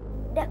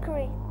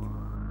 Decorate.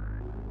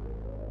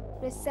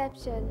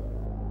 Reception.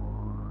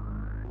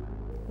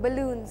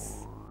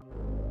 Balloons.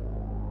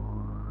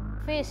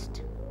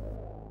 Feast.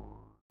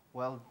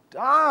 Well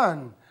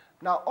done.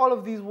 Now all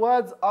of these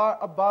words are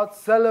about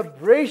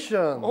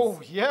celebrations. Oh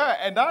yeah,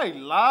 and I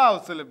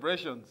love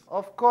celebrations.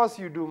 Of course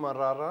you do,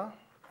 Marara.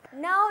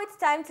 Now it's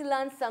time to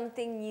learn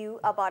something new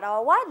about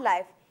our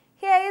wildlife.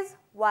 Here is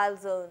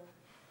Wild Zone.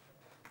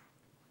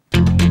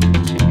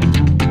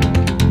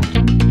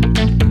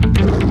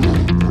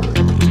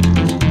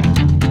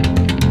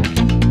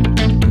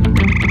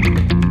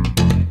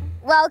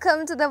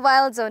 Welcome to the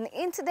Wild Zone.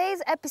 In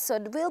today's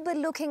episode, we'll be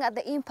looking at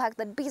the impact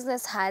that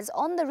business has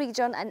on the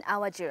region and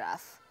our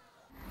giraffe.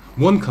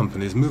 One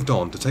company has moved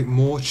on to take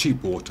more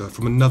cheap water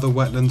from another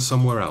wetland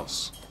somewhere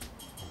else.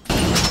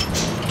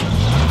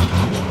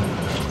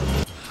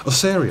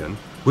 Osarian,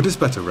 with its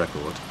better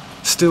record,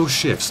 still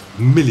shifts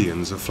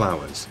millions of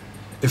flowers,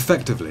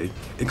 effectively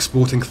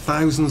exporting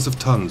thousands of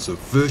tons of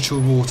virtual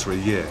water a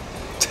year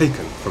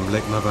taken from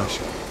Lake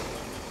Naivasha.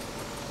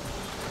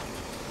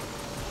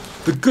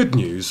 The good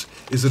news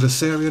is that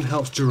Osarian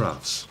helps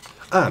giraffes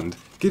and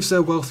gives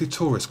their wealthy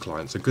tourist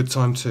clients a good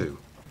time too.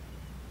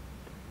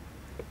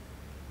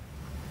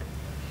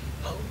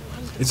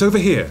 It's over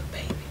here.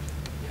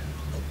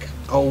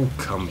 Oh,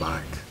 come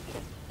back.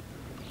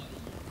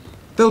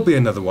 There'll be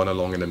another one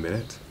along in a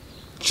minute,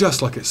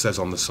 just like it says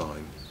on the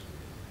sign.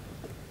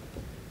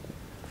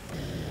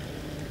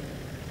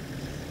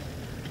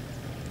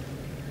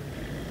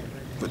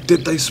 But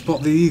did they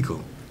spot the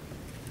eagle?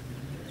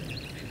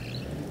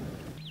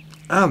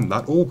 And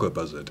that auger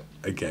buzzard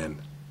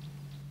again.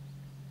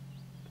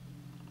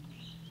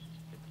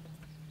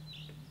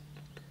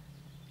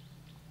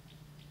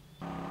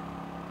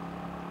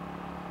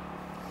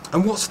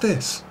 And what's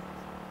this?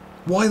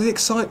 Why the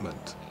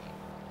excitement?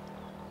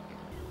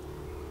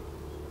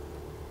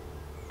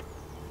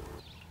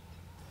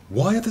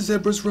 Why are the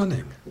zebras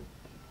running?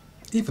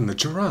 Even the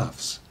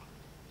giraffes.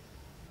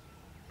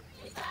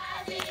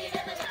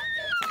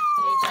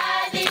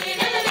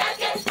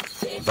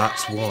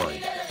 That's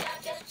why.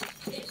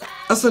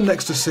 As the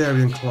next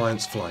Osarian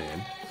clients fly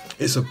in,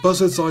 it's a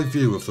buzzard's eye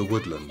view of the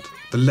woodland,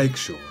 the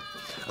lakeshore,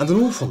 and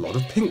an awful lot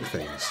of pink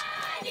things.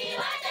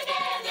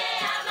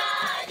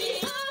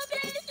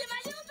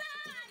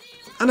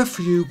 And a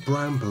few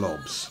brown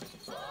blobs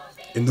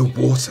in the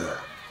water.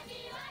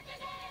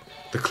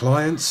 The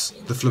clients,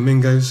 the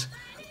flamingos,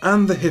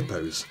 and the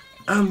hippos,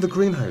 and the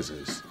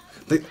greenhouses,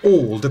 they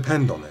all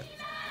depend on it.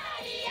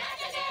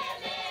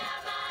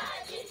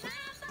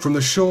 From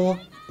the shore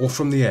or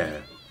from the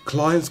air,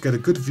 clients get a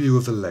good view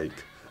of the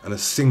lake and a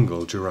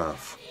single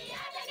giraffe.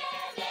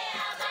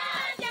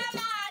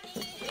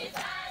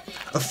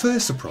 A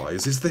first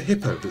surprise is the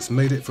hippo that's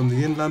made it from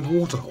the inland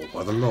waterhole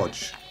by the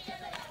lodge.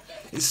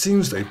 It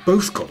seems they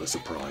both got a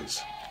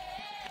surprise.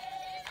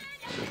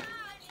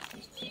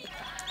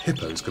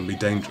 Hippos can be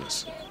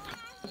dangerous.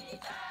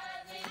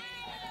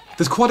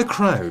 There's quite a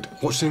crowd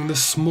watching the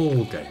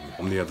small game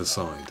on the other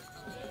side.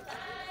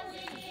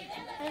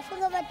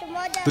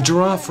 The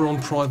giraffe are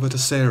on private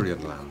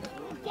Osarian land.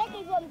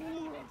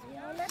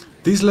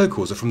 These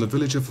locals are from the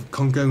village of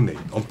Kongoni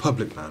on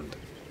public land.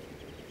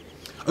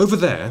 Over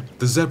there,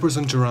 the zebras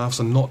and giraffes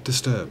are not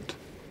disturbed.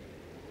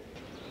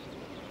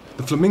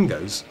 The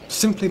flamingos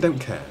simply don't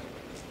care.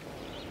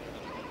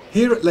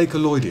 Here at Lake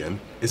Aloydian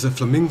is a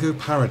flamingo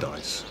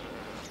paradise,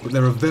 but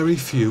there are very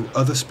few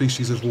other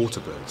species of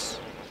waterbirds.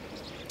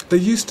 There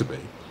used to be,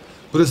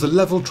 but as the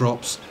level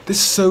drops,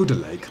 this soda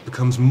lake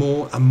becomes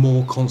more and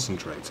more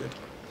concentrated,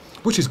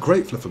 which is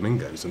great for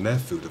flamingos and their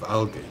food of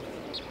algae,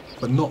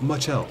 but not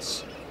much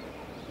else.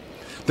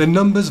 Their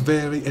numbers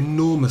vary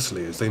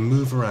enormously as they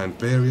move around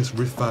various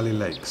Rift Valley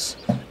lakes,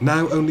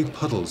 now only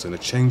puddles in a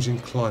changing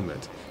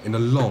climate in a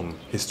long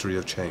history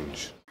of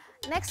change.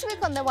 Next week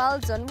on the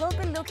Wild Zone, we'll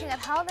be looking at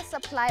how the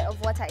supply of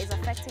water is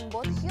affecting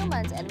both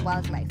humans and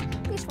wildlife.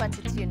 Be sure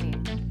to tune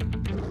in.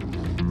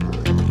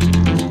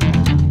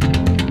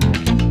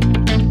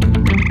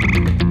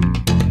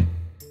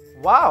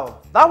 Wow,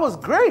 that was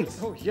great.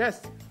 Oh,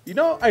 yes. You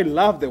know, I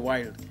love the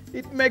wild.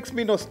 It makes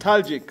me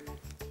nostalgic.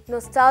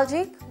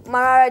 Nostalgic?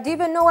 Marara, do you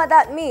even know what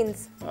that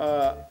means?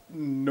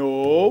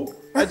 No.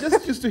 I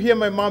just used to hear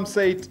my mom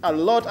say it a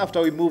lot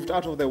after we moved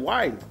out of the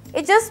wild.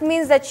 It just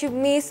means that you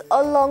miss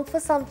or long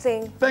for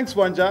something. Thanks,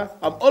 Wanja.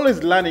 I'm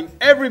always learning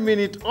every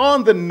minute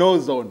on the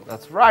KnowZone.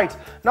 That's right.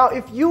 Now,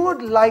 if you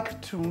would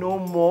like to know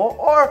more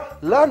or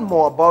learn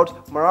more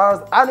about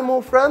Marara's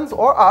animal friends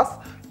or us,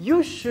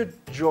 you should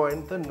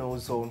join the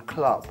KnowZone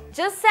Club.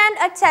 Just send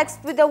a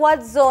text with the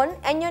word zone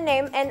and your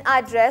name and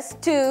address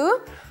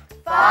to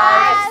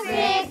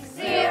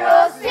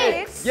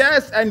 5606.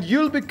 Yes, and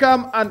you'll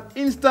become an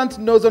instant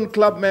KnowZone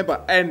Club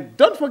member. And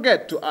don't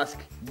forget to ask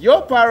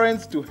your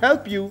parents to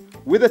help you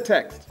with the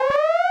text.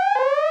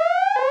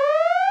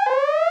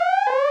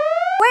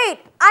 Wait,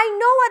 I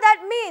know what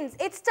that means.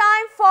 It's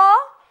time for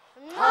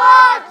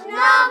Hot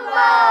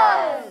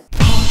Numbers.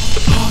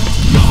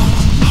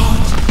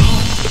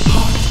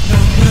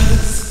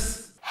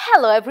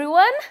 Hello,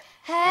 everyone.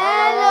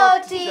 Hello,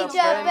 Teacher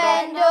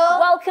Pendo.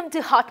 Welcome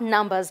to Hot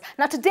Numbers.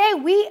 Now, today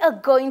we are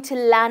going to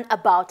learn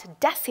about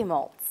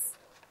decimals.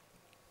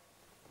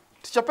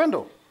 Teacher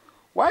Pendo,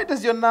 why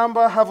does your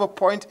number have a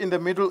point in the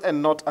middle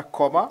and not a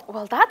comma?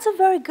 Well, that's a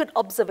very good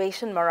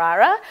observation,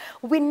 Marara.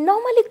 We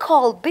normally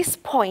call this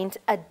point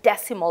a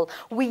decimal.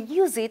 We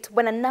use it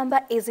when a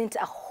number isn't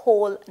a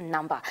whole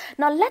number.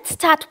 Now, let's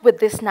start with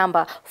this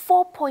number,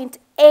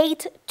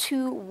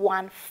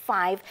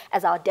 4.8215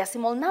 as our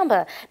decimal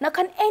number. Now,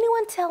 can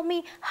anyone tell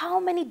me how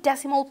many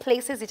decimal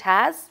places it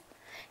has?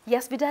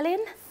 Yes,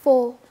 Vidalin?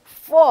 4.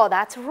 4,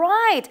 that's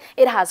right.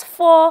 It has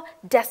 4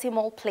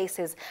 decimal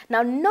places.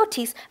 Now,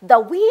 notice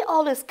that we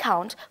always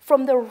count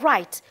from the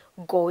right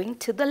going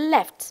to the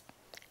left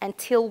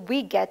until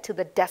we get to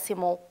the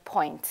decimal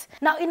point.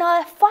 Now, in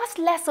our first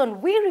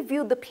lesson, we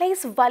reviewed the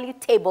place value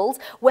tables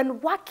when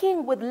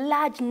working with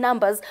large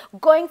numbers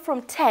going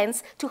from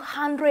tens to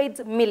hundreds,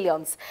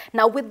 millions.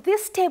 Now, with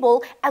this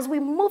table, as we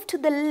move to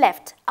the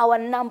left, our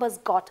numbers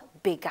got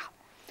bigger.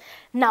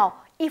 Now,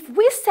 if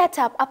we set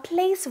up a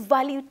place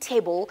value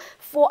table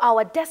for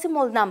our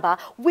decimal number,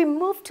 we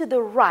move to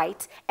the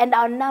right and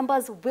our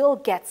numbers will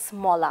get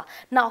smaller.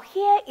 Now,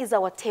 here is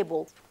our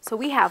table. So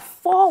we have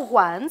 4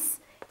 ones,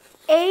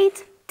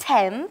 8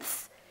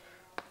 tenths,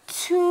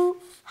 2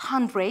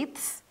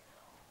 hundredths,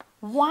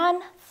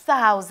 1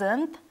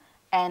 thousandth,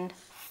 and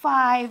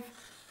 5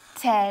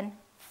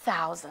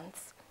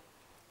 10,000ths.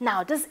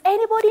 Now, does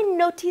anybody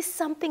notice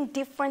something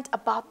different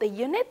about the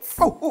units?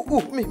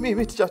 Me,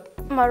 teacher.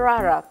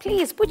 Marara,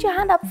 please put your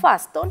hand up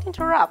first. Don't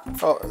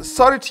interrupt. Oh,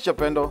 sorry, Teacher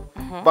Pendo,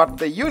 but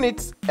the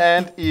units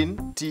end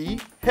in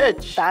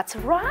TH. That's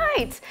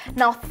right.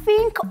 Now,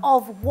 think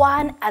of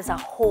one as a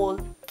whole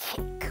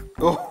cake.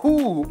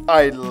 Oh,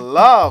 I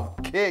love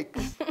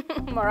cakes.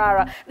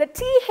 Marara, the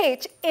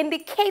TH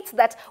indicates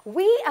that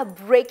we are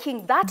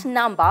breaking that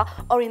number,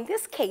 or in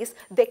this case,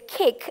 the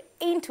cake,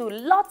 into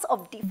lots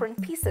of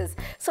different pieces.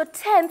 So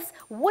tenths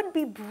would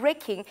be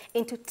breaking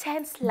into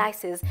 10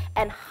 slices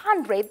and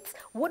hundredths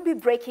would be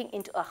breaking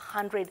into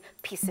 100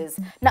 pieces.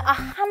 Now,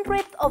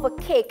 100th of a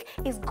cake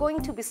is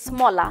going to be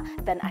smaller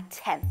than a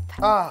tenth.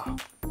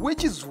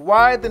 Which is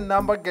why the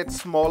number gets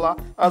smaller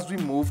as we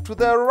move to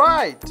the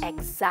right.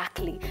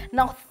 Exactly.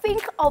 Now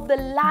think of the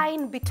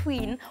line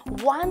between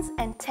ones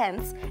and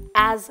tenths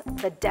as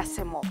the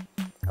decimal.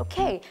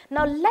 Okay,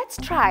 now let's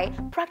try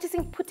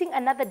practicing putting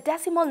another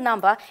decimal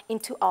number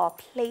into our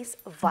place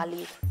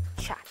value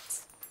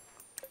chart.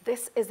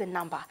 This is the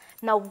number.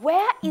 Now,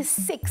 where is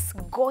 6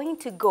 going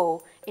to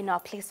go in our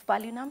place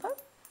value number?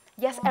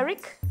 Yes,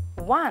 Eric?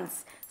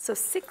 Ones. So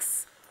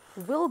 6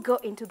 will go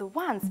into the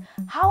ones.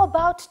 How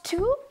about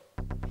 2?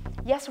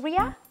 Yes,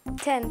 Ria?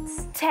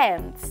 Tenths.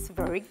 Tenths.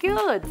 Very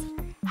good.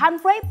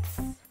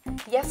 Hundredths?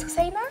 Yes,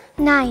 Husseina?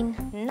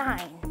 9.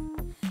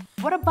 9.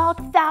 What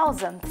about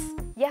thousandths?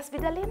 Yes,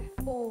 Vidalin?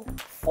 4.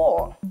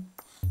 4.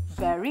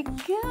 Very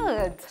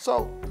good.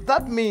 So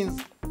that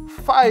means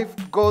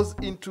 5 goes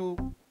into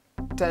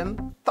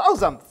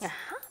 10,000.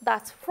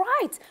 That's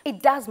right.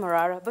 It does,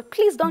 Marara, but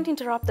please don't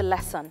interrupt the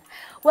lesson.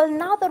 Well,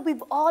 now that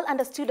we've all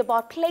understood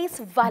about place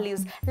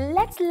values,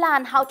 let's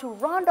learn how to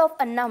round off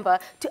a number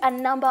to a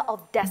number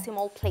of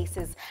decimal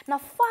places. Now,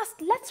 first,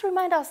 let's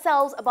remind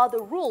ourselves about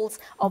the rules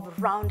of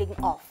rounding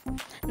off.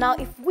 Now,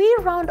 if we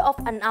round off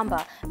a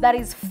number that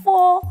is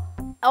 4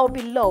 or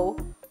below,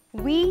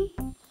 we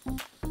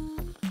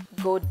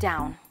go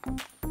down.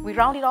 We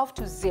round it off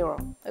to 0,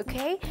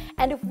 okay?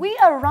 And if we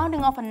are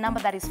rounding off a number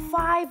that is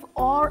 5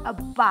 or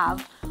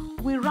above,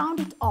 we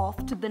round it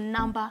off to the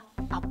number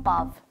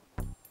above.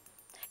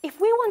 If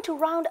we want to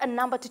round a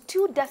number to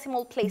 2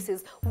 decimal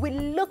places, we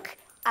look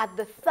at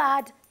the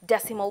 3rd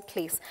decimal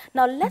place.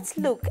 Now let's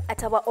look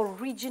at our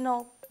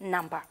original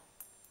number.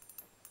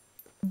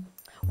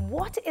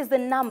 what is the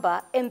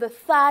number in the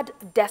third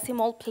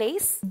decimal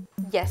place?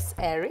 Yes,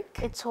 Eric?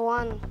 It's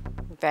 1.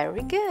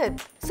 Very good.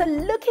 So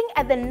looking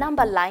at the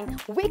number line,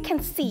 we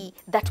can see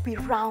that we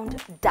round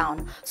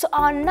down. So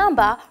our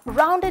number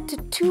rounded to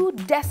 2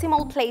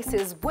 decimal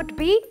places would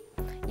be,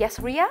 yes,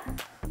 Ria?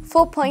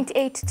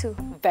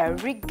 4.82.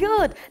 Very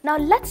good. Now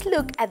let's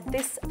look at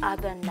this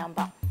other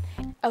number.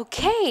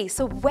 Okay,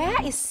 so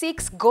where is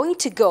 6 going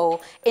to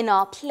go in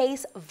our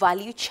place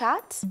value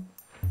chart?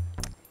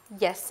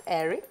 Yes,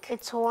 Eric?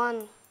 It's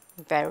 1.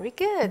 Very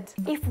good.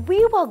 If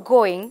we were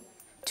going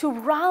to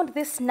round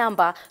this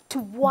number to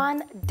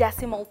 1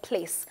 decimal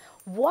place,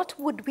 what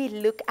would we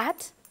look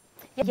at?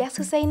 Yes,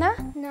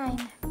 Husseina?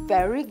 9.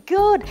 Very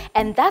good.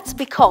 And that's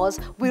because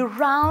we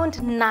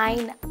round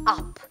 9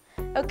 up.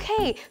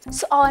 Okay,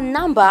 so our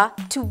number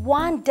to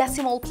 1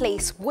 decimal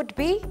place would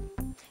be?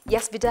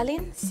 Yes,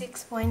 Vidalin?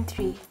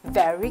 6.3.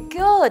 Very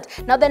good.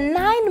 Now the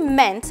 9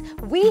 meant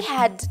we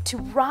had to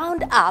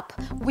round up,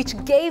 which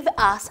gave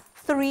us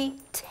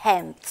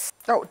 3/10.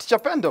 Oh, Teacher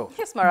Pendo.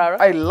 Yes, Marara.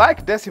 I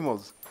like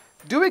decimals.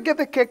 Do we get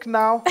the cake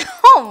now?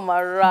 Oh,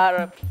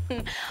 Marara.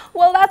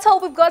 Well, that's all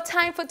we've got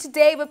time for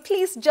today, but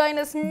please join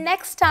us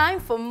next time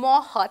for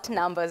more hot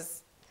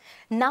numbers.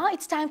 Now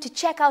it's time to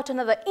check out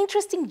another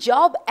interesting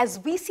job as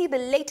we see the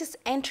latest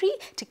entry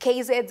to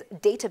KZ's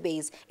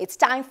database. It's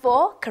time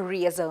for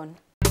Career Zone.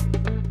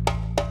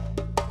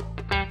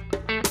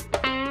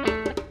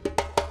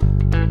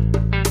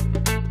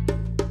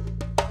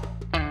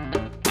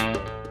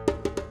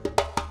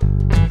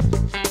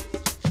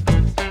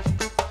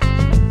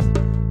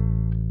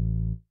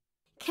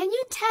 Can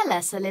you tell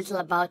us a little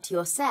about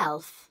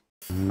yourself?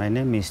 My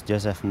name is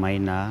Joseph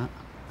Maina.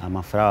 I'm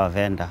a flower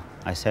vendor.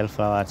 I sell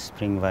flowers at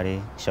Spring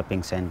Valley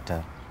Shopping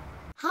Center.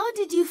 How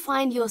did you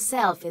find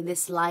yourself in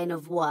this line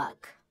of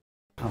work?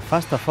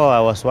 First of all, I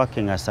was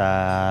working as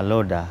a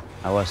loader.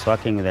 I was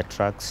working with the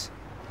trucks,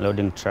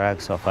 loading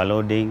trucks,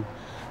 overloading.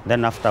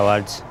 Then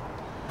afterwards,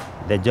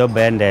 the job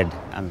ended,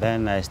 and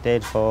then I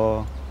stayed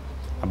for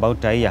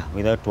about a year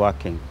without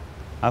working.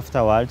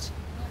 Afterwards,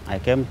 I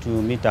came to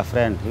meet a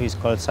friend who is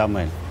called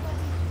Samuel.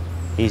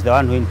 He's the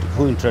one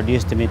who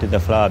introduced me to the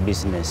flower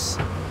business.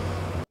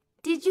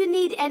 Did you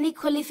need any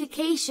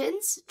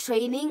qualifications,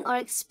 training, or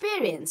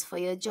experience for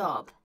your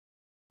job?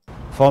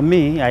 For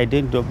me, I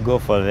didn't go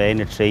for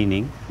any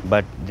training,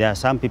 but there are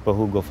some people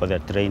who go for the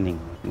training.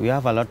 We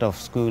have a lot of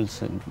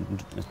schools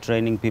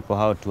training people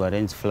how to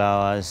arrange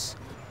flowers,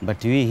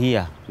 but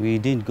we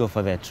didn't go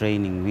for the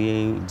training.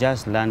 We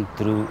just learned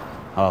through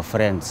our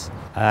friends.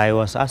 I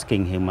was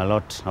asking him a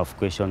lot of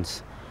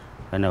questions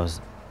when I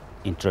was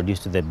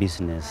introduced to the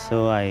business.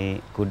 So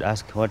I could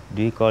ask, what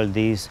do you call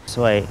this?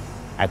 So I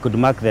could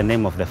mark the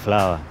name of the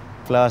flower.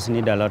 Flowers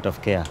need a lot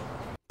of care.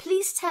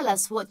 Please tell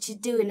us what you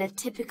do in a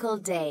typical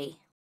day.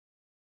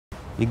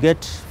 You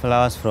get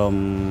flowers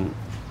from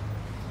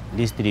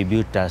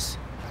distributors.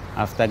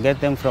 After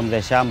get them from the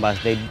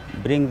shambas, they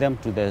bring them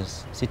to the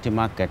city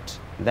market.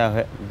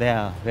 There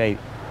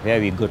where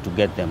we go to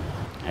get them.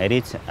 I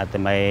reach at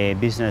my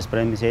business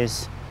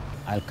premises.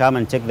 I'll come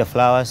and check the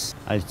flowers.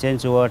 I'll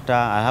change water.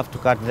 I have to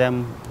cut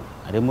them,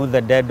 remove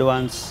the dead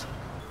ones.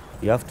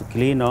 You have to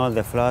clean all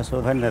the flowers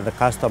so when the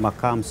customer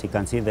comes, he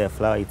can see the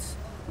flower. It's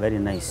very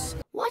nice.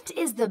 What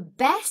is the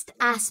best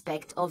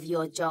aspect of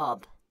your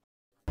job?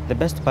 The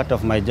best part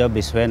of my job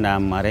is when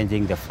I'm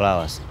arranging the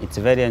flowers. It's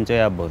very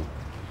enjoyable.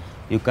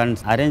 You can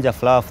arrange a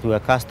flower to a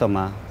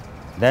customer,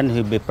 then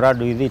he'll be proud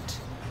with it.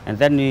 And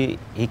then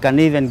he can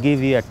even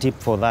give you a tip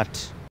for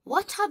that.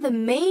 What are the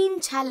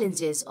main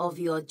challenges of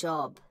your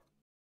job?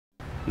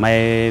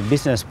 My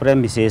business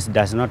premises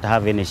does not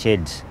have any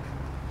shades.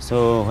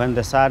 So when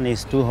the sun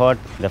is too hot,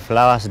 the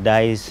flowers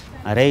dies.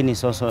 Rain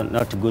is also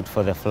not good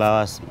for the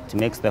flowers. It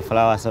makes the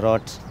flowers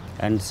rot.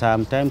 And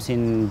sometimes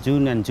in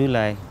June and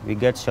July, we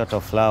get short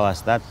of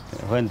flowers. That's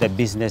when the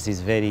business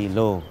is very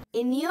low.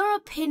 In your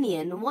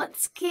opinion, what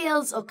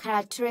skills or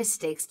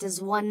characteristics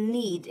does one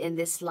need in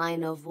this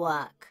line of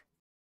work?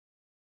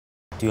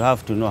 You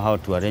have to know how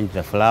to arrange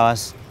the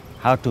flowers,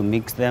 how to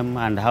mix them,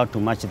 and how to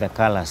match the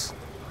colors.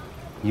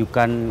 You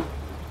can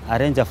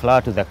arrange a flower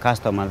to the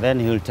customer, then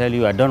he will tell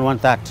you, I don't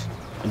want that.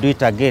 Do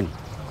it again.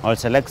 Or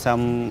select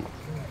some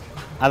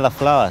other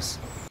flowers.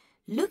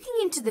 Looking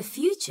into the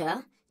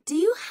future, do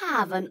you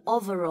have an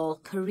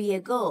overall career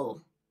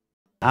goal?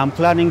 I'm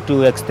planning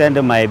to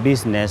extend my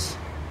business,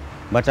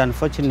 but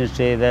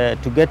unfortunately,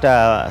 to get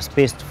a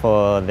space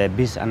for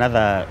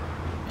another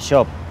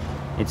shop,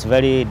 it's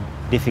very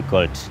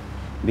difficult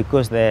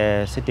because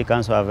the city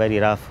council are very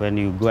rough when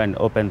you go and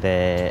open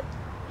the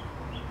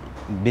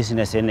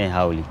business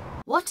anyhow.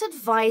 What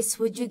advice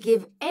would you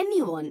give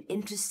anyone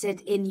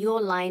interested in your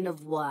line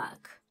of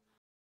work?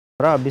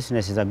 Our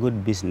business is a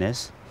good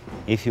business.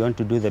 If you want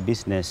to do the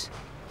business,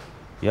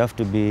 you have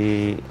to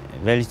be a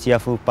very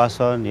cheerful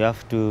person. You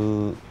have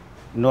to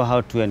know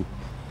how to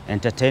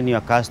entertain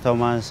your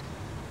customers.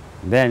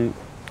 Then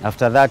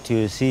after that,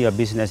 you see your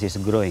business is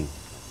growing.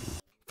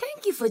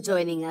 Thank you for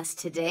joining us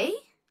today.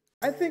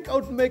 I think I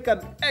would make an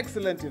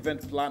excellent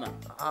event planner.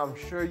 I'm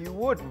sure you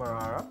would,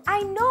 Marara.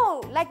 I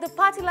know, like the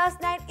party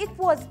last night, it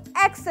was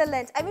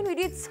excellent. I mean, we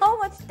did so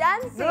much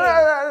dancing.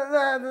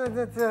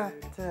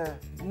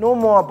 No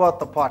more about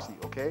the party,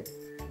 okay?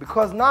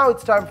 Because now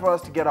it's time for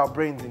us to get our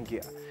brains in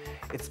gear.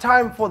 It's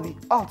time for the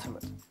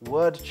ultimate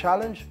word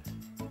challenge.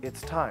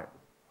 It's time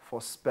for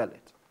Spell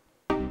It.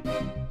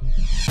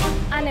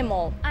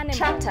 Animal,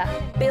 chapter,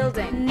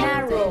 building,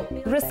 narrow,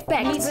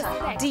 respect, meter,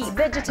 deep,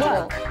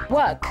 vegetable,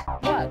 work.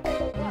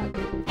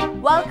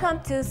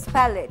 Welcome to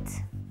Spell It.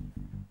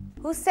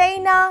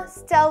 Husaina,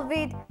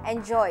 Stelvid,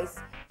 and Joyce,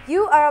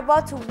 you are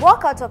about to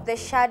walk out of the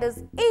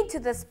shadows into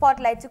the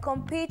spotlight to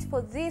compete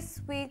for this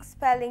week's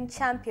spelling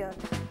champion.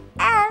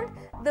 And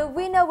the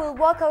winner will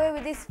walk away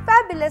with this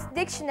fabulous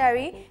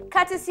dictionary,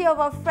 courtesy of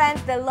our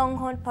friends, the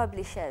Longhorn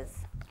Publishers.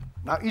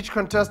 Now each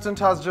contestant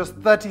has just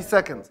 30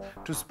 seconds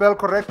to spell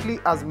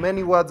correctly as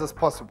many words as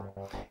possible.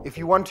 If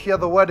you want to hear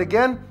the word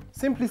again,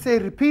 simply say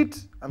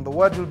repeat and the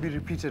word will be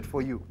repeated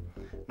for you.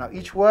 Now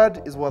each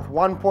word is worth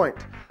 1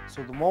 point,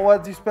 so the more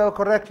words you spell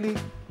correctly,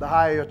 the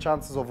higher your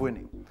chances of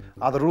winning.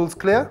 Are the rules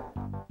clear?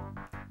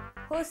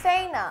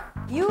 Husaina,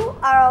 you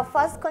are our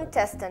first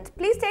contestant.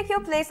 Please take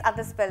your place at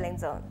the spelling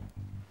zone.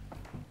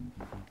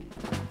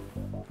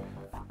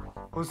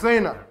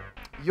 Husaina,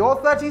 your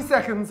 30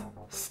 seconds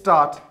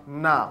start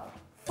now.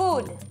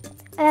 Food.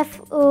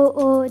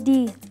 Food.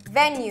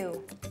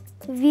 Venue.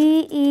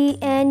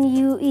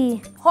 Venue.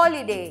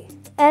 Holiday.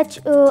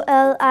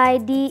 Holiday.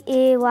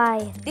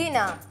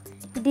 Dinner.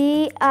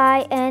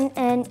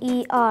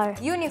 Dinner.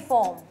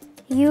 Uniform.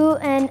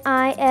 Uniform.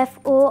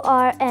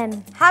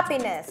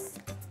 Happiness.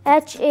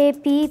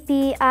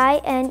 Happiness.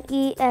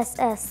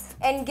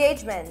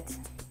 Engagement.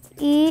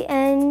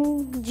 Engagement.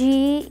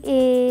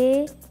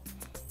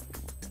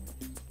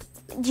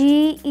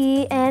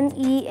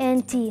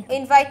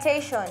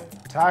 Invitation.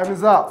 Time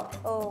is up.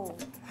 Oh.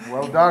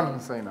 Well done,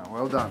 Husaina.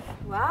 Well done.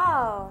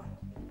 Wow.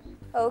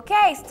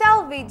 Okay,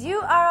 Stelvid,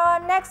 you are our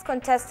next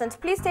contestant.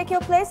 Please take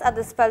your place at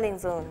the spelling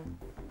zone.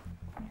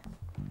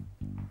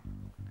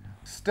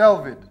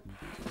 Stelvid,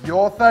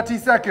 your 30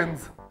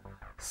 seconds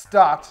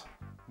start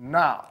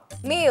now.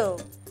 Meal.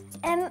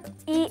 Meal.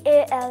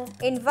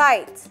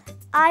 Invite.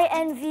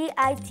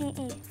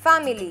 Invite.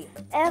 Family.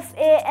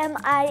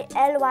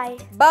 Family.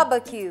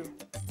 Barbecue.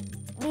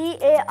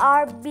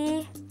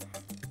 Barbeque.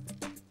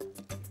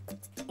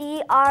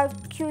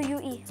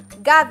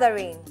 Gathering.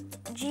 Gathering.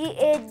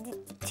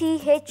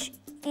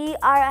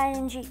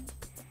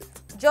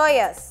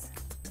 Joyous.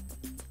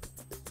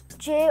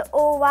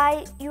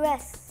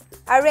 Joyous.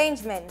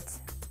 Arrangement.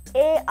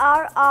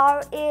 Arrangement.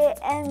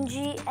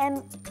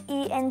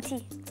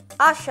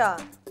 Usher.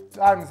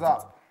 Time's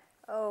up.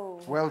 Oh.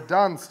 Well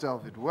done,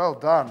 Stelvid. Well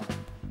done.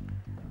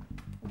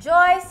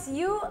 Joyce,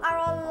 you are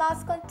our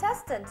last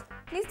contestant.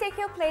 Please take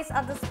your place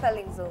at the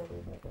spelling zone.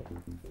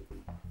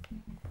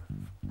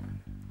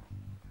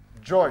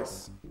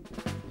 Joyce,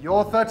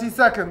 your 30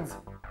 seconds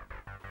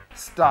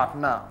start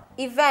now.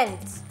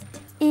 Event.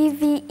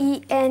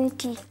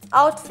 Event.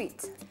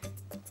 Outfit.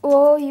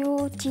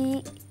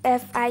 Outfit.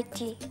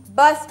 Birthday.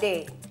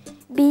 Birthday.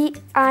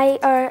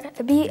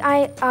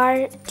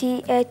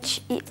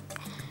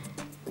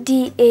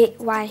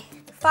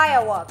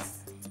 Fireworks.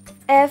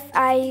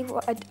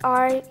 Fireworks.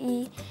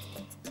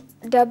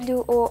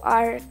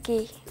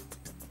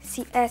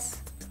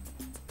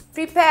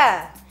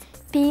 Prepare.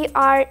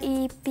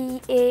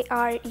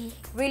 Prepare.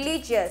 Religious.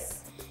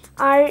 Religious.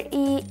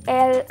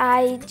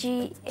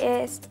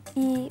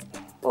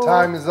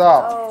 Time is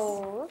up.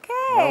 Oh,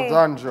 okay. Well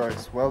done,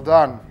 Joyce. Well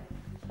done.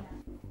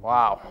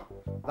 Wow.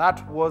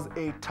 That was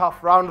a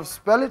tough round of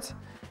Spell It,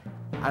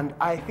 and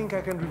I think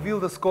I can reveal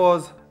the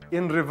scores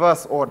in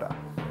reverse order.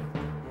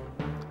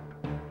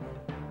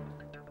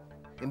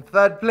 In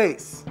third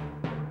place,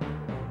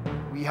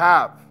 we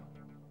have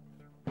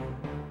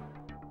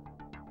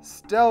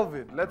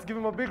Stelvid. Let's give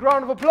him a big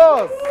round of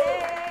applause.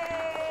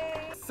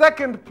 Yay.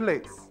 Second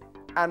place,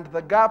 and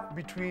the gap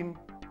between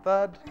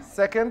third,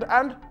 second,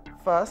 and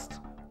first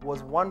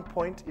was 1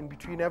 point in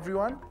between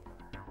everyone.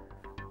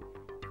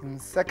 In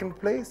second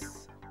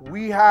place,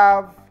 we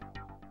have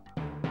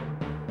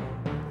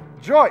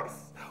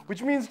Joyce,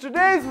 which means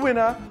today's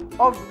winner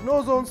of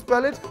KnowZone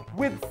Spell It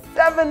with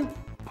 7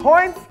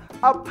 points,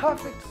 a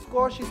perfect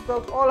score. She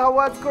spelled all her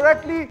words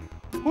correctly.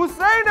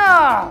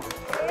 Husaina!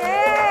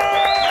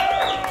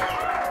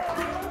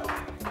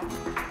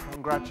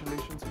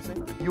 Congratulations,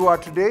 Husaina. You are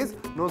today's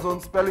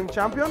KnowZone Spelling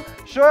Champion.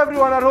 Show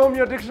everyone at home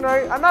your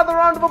dictionary. Another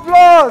round of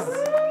applause.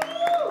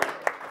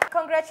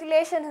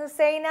 Congratulations,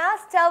 Husaina,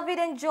 Stelvid,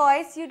 and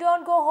Joyce. You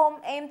don't go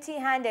home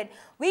empty-handed.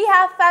 We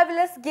have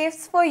fabulous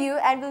gifts for you,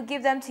 and we'll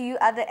give them to you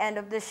at the end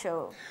of the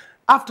show.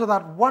 After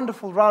that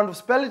wonderful round of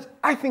Spell It,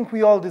 I think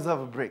we all deserve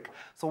a break.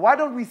 So why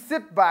don't we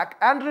sit back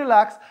and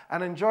relax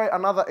and enjoy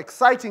another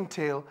exciting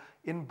tale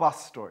in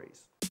Bus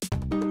Stories.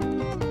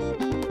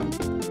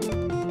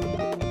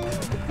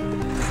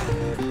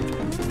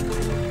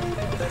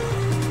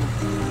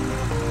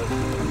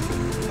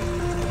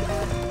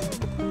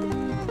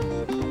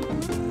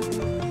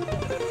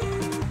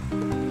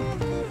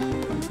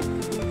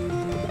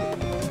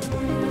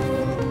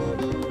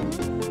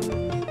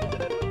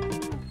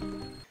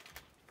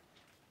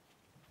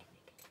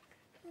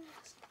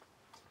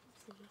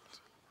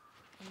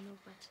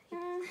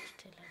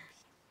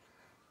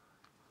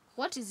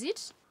 What is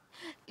it?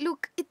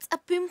 Look, it's a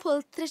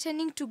pimple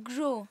threatening to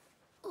grow.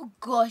 Oh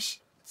gosh,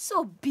 it's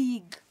so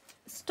big.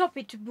 Stop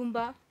it,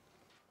 Boomba.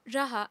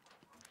 Raha,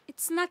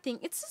 it's nothing.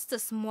 It's just a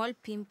small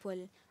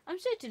pimple. I'm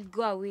sure it'll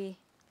go away.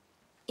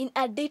 In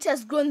a day it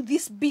has grown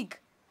this big.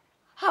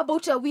 How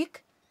about a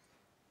week?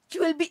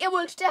 You will be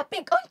able to tear a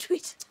pig onto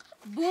it.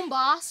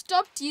 Boomba,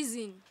 stop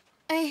teasing.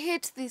 I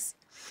hate this.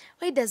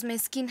 Why does my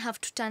skin have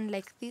to turn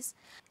like this?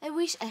 I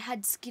wish I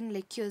had skin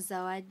like yours,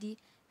 Zawadi.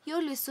 You're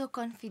always so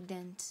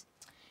confident.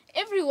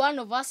 Every one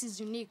of us is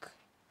unique.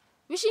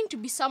 Wishing to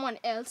be someone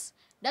else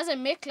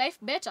doesn't make life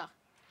better.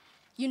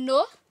 You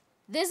know,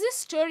 there's this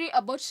story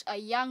about a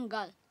young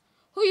girl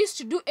who used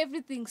to do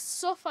everything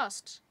so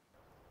fast.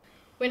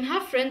 When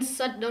her friends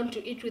sat down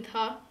to eat with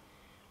her,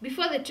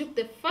 before they took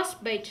the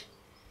first bite,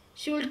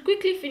 she would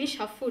quickly finish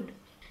her food.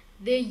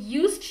 They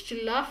used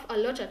to laugh a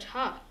lot at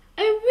her.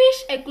 I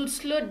wish I could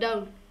slow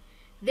down.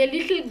 The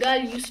little girl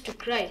used to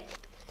cry.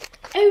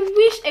 I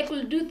wish I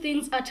could do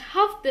things at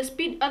half the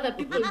speed other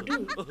people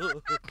do.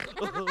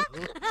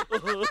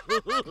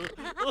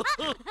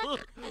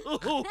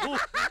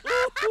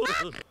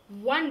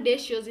 One day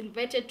she was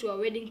invited to a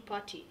wedding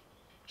party.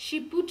 She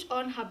put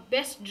on her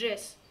best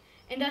dress,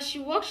 and as she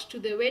walked to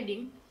the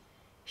wedding,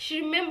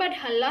 she remembered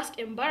her last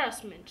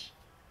embarrassment.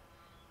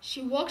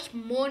 She walked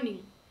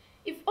mourning.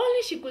 If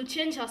only she could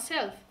change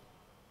herself.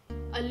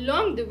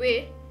 Along the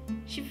way,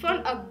 she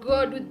found a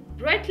gourd with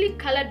brightly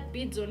colored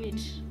beads on it.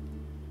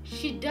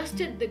 She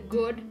dusted the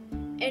gourd,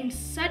 and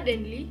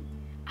suddenly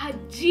a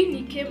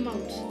genie came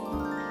out.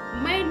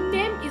 My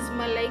name is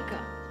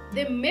Malaika,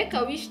 the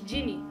Make-A-Wish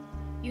genie.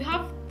 You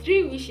have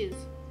 3 wishes.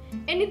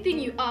 Anything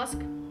you ask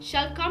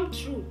shall come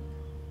true.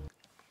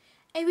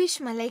 I wish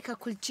Malaika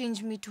could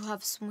change me to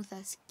have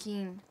smoother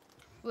skin.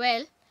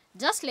 Well,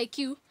 just like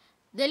you,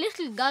 the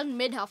little girl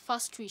made her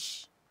first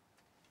wish.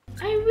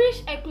 I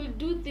wish I could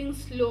do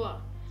things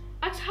slower,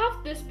 at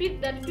half the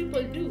speed that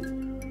people do.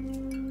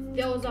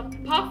 There was a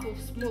puff of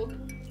smoke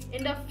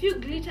and a few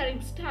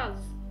glittering stars.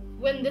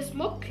 When the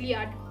smoke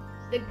cleared,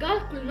 the girl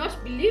could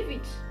not believe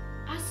it.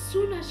 As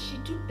soon as she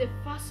took the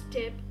first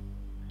step,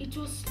 it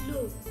was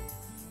slow.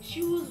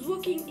 She was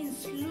walking in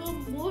slow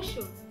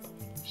motion.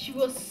 She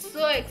was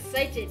so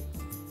excited.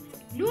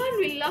 No one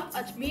will laugh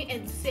at me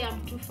and say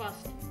I'm too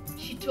fast,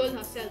 she told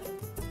herself,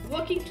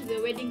 walking to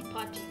the wedding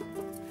party.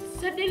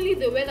 Suddenly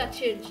the weather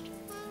changed.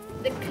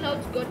 The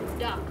clouds got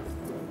dark.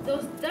 There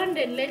was thunder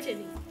and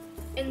lightning,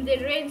 and the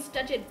rain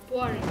started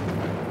pouring.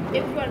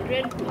 Everyone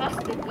ran past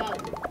the girl,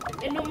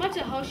 and no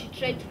matter how she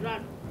tried to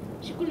run,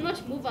 she could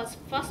not move as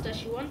fast as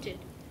she wanted.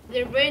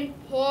 The rain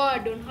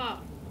poured on her.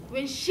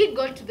 When she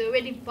got to the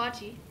wedding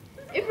party,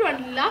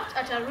 everyone laughed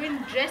at her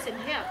ruined dress and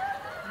hair.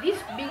 This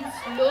being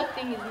slow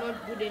thing is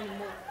not good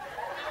anymore.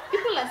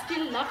 People are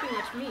still laughing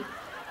at me.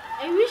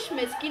 I wish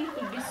my skin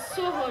could be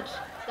so hot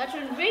that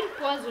when rain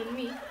pours on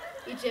me,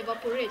 it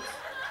evaporates.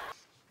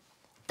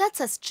 That's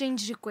a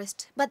strange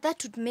request, but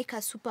that would make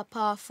her super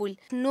powerful.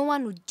 No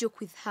one would joke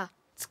with her.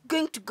 It's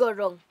going to go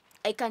wrong.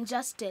 I can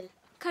just tell.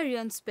 Carry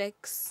on,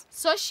 Specs.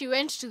 So she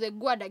went to the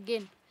gourd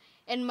again,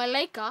 and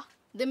Malaika,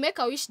 the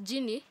Make-A-Wish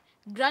genie,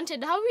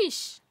 granted her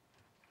wish.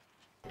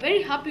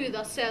 Very happy with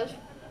herself,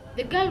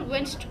 the girl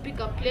went to pick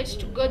a plate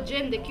to go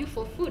join the queue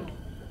for food.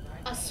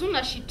 As soon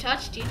as she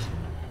touched it,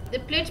 the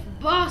plate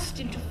burst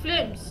into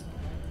flames.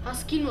 Her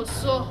skin was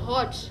so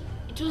hot,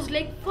 it was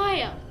like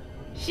fire.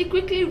 She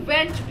quickly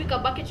ran to pick a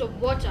bucket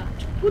of water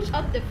to put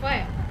out the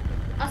fire.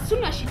 As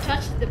soon as she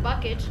touched the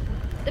bucket,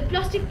 the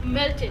plastic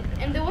melted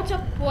and the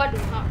water poured on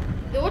her.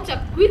 The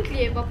water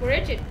quickly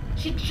evaporated.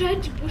 She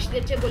tried to push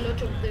the table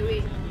out of the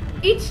way.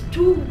 It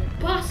too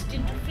burst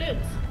into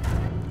flames.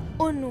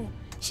 Oh no,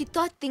 she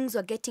thought things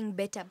were getting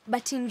better,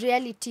 but in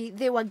reality,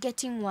 they were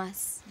getting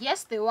worse.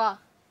 Yes, they were.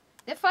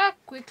 The fire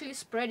quickly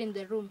spread in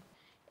the room.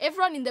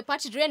 Everyone in the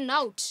party ran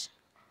out.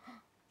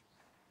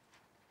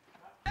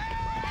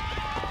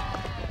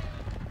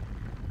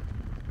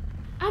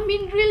 I'm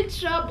in real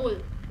trouble,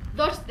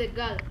 thought the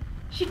girl.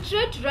 She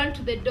tried to run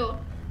to the door,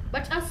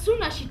 but as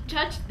soon as she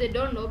touched the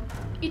doorknob,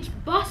 it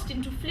burst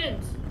into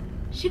flames.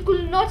 She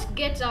could not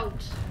get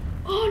out.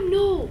 Oh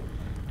no!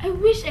 I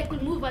wish I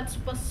could move at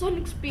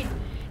supersonic speed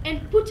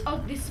and put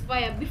out this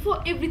fire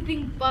before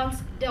everything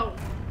burns down.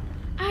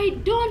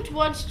 I don't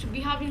want to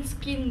be having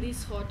skin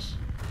this hot.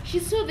 She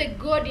saw the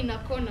gourd in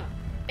a corner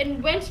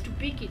and went to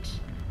pick it.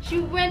 She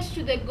went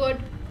to the gourd,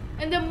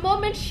 and the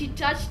moment she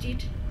touched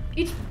it,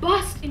 it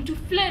burst into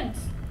flames.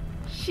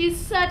 She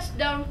sat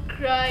down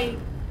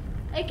crying.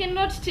 I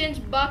cannot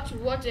change back to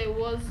what I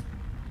was.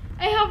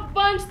 I have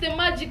burnt the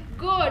magic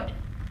gourd.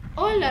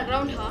 All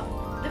around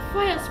her, the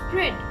fire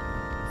spread.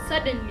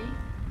 Suddenly,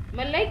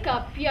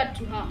 Malaika appeared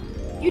to her.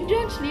 You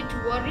don't need to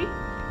worry.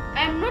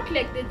 I am not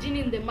like the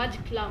genie in the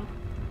magic lamp,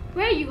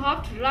 where you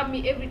have to rub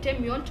me every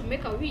time you want to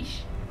make a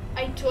wish.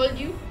 I told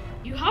you,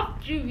 you have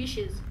 3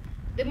 wishes.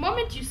 The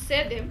moment you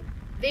say them,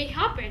 they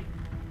happen.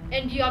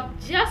 And you have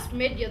just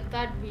made your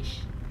 3rd wish.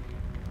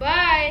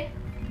 Bye!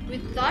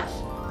 With that,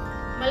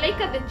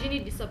 Malaika the genie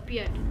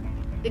disappeared.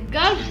 The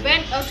girl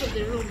went out of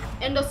the room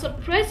and was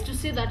surprised to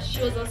see that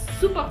she was as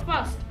super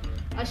fast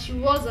as she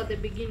was at the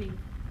beginning.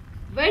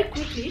 Very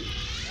quickly,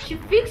 she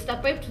fixed a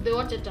pipe to the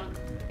water tank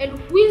and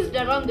whizzed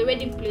around the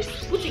wedding place,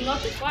 putting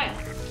out the fire.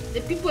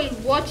 The people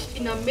watched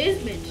in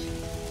amazement,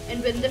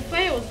 and when the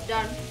fire was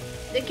done,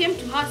 they came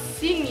to her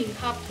singing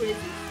her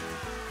praises.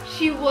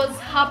 She was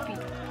happy.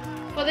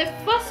 For the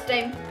first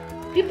time,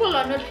 people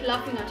were not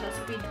laughing at her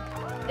speed.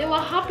 They were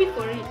happy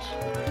for it.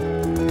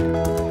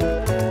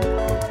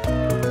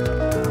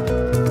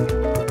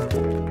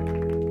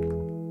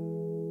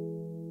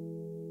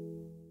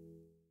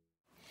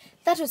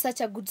 That was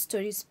such a good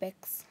story,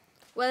 Specs.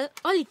 Well,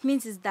 all it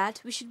means is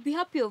that we should be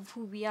happy of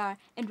who we are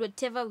and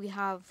whatever we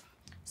have.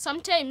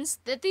 Sometimes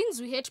the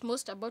things we hate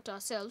most about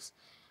ourselves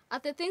are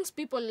the things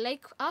people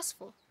like us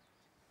for.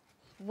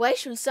 Why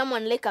should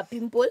someone like a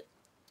pimple?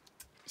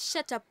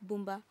 Shut up,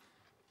 Boomba.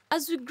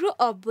 As we grow,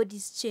 our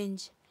bodies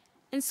change,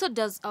 and so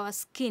does our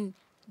skin,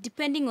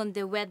 depending on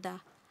the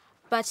weather.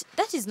 But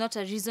that is not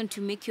a reason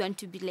to make you want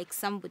to be like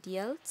somebody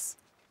else.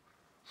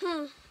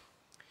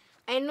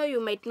 I know you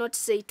might not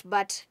say it,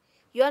 but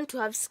you want to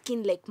have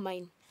skin like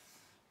mine.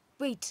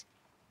 Wait,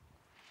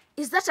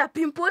 is that a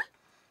pimple?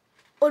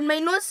 On my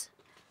nose?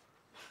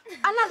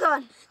 Another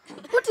one.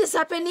 What is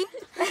happening?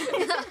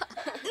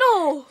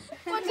 No!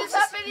 What is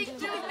happening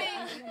to me?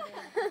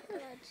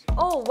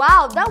 Oh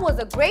wow, that was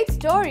a great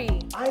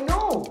story. I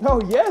know.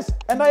 Oh yes,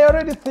 and I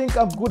already think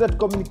I'm good at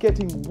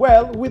communicating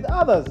well with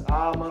others.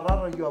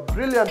 Marara, you are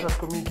brilliant at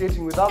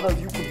communicating with others.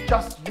 You could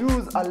just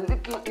use a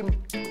little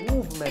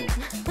improvement.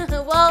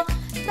 Well,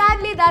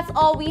 sadly, that's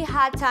all we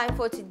had time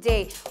for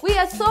today. We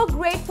are so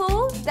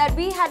grateful that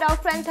we had our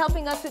friends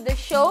helping us with the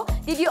show.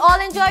 Did you all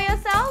enjoy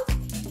yourselves?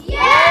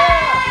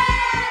 Yeah!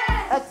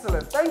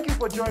 Excellent. Thank you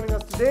for joining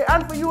us today.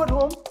 And for you at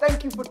home,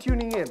 thank you for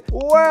tuning in.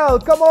 Well,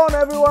 come on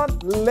everyone.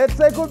 Let's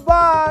say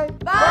goodbye.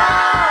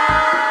 Bye!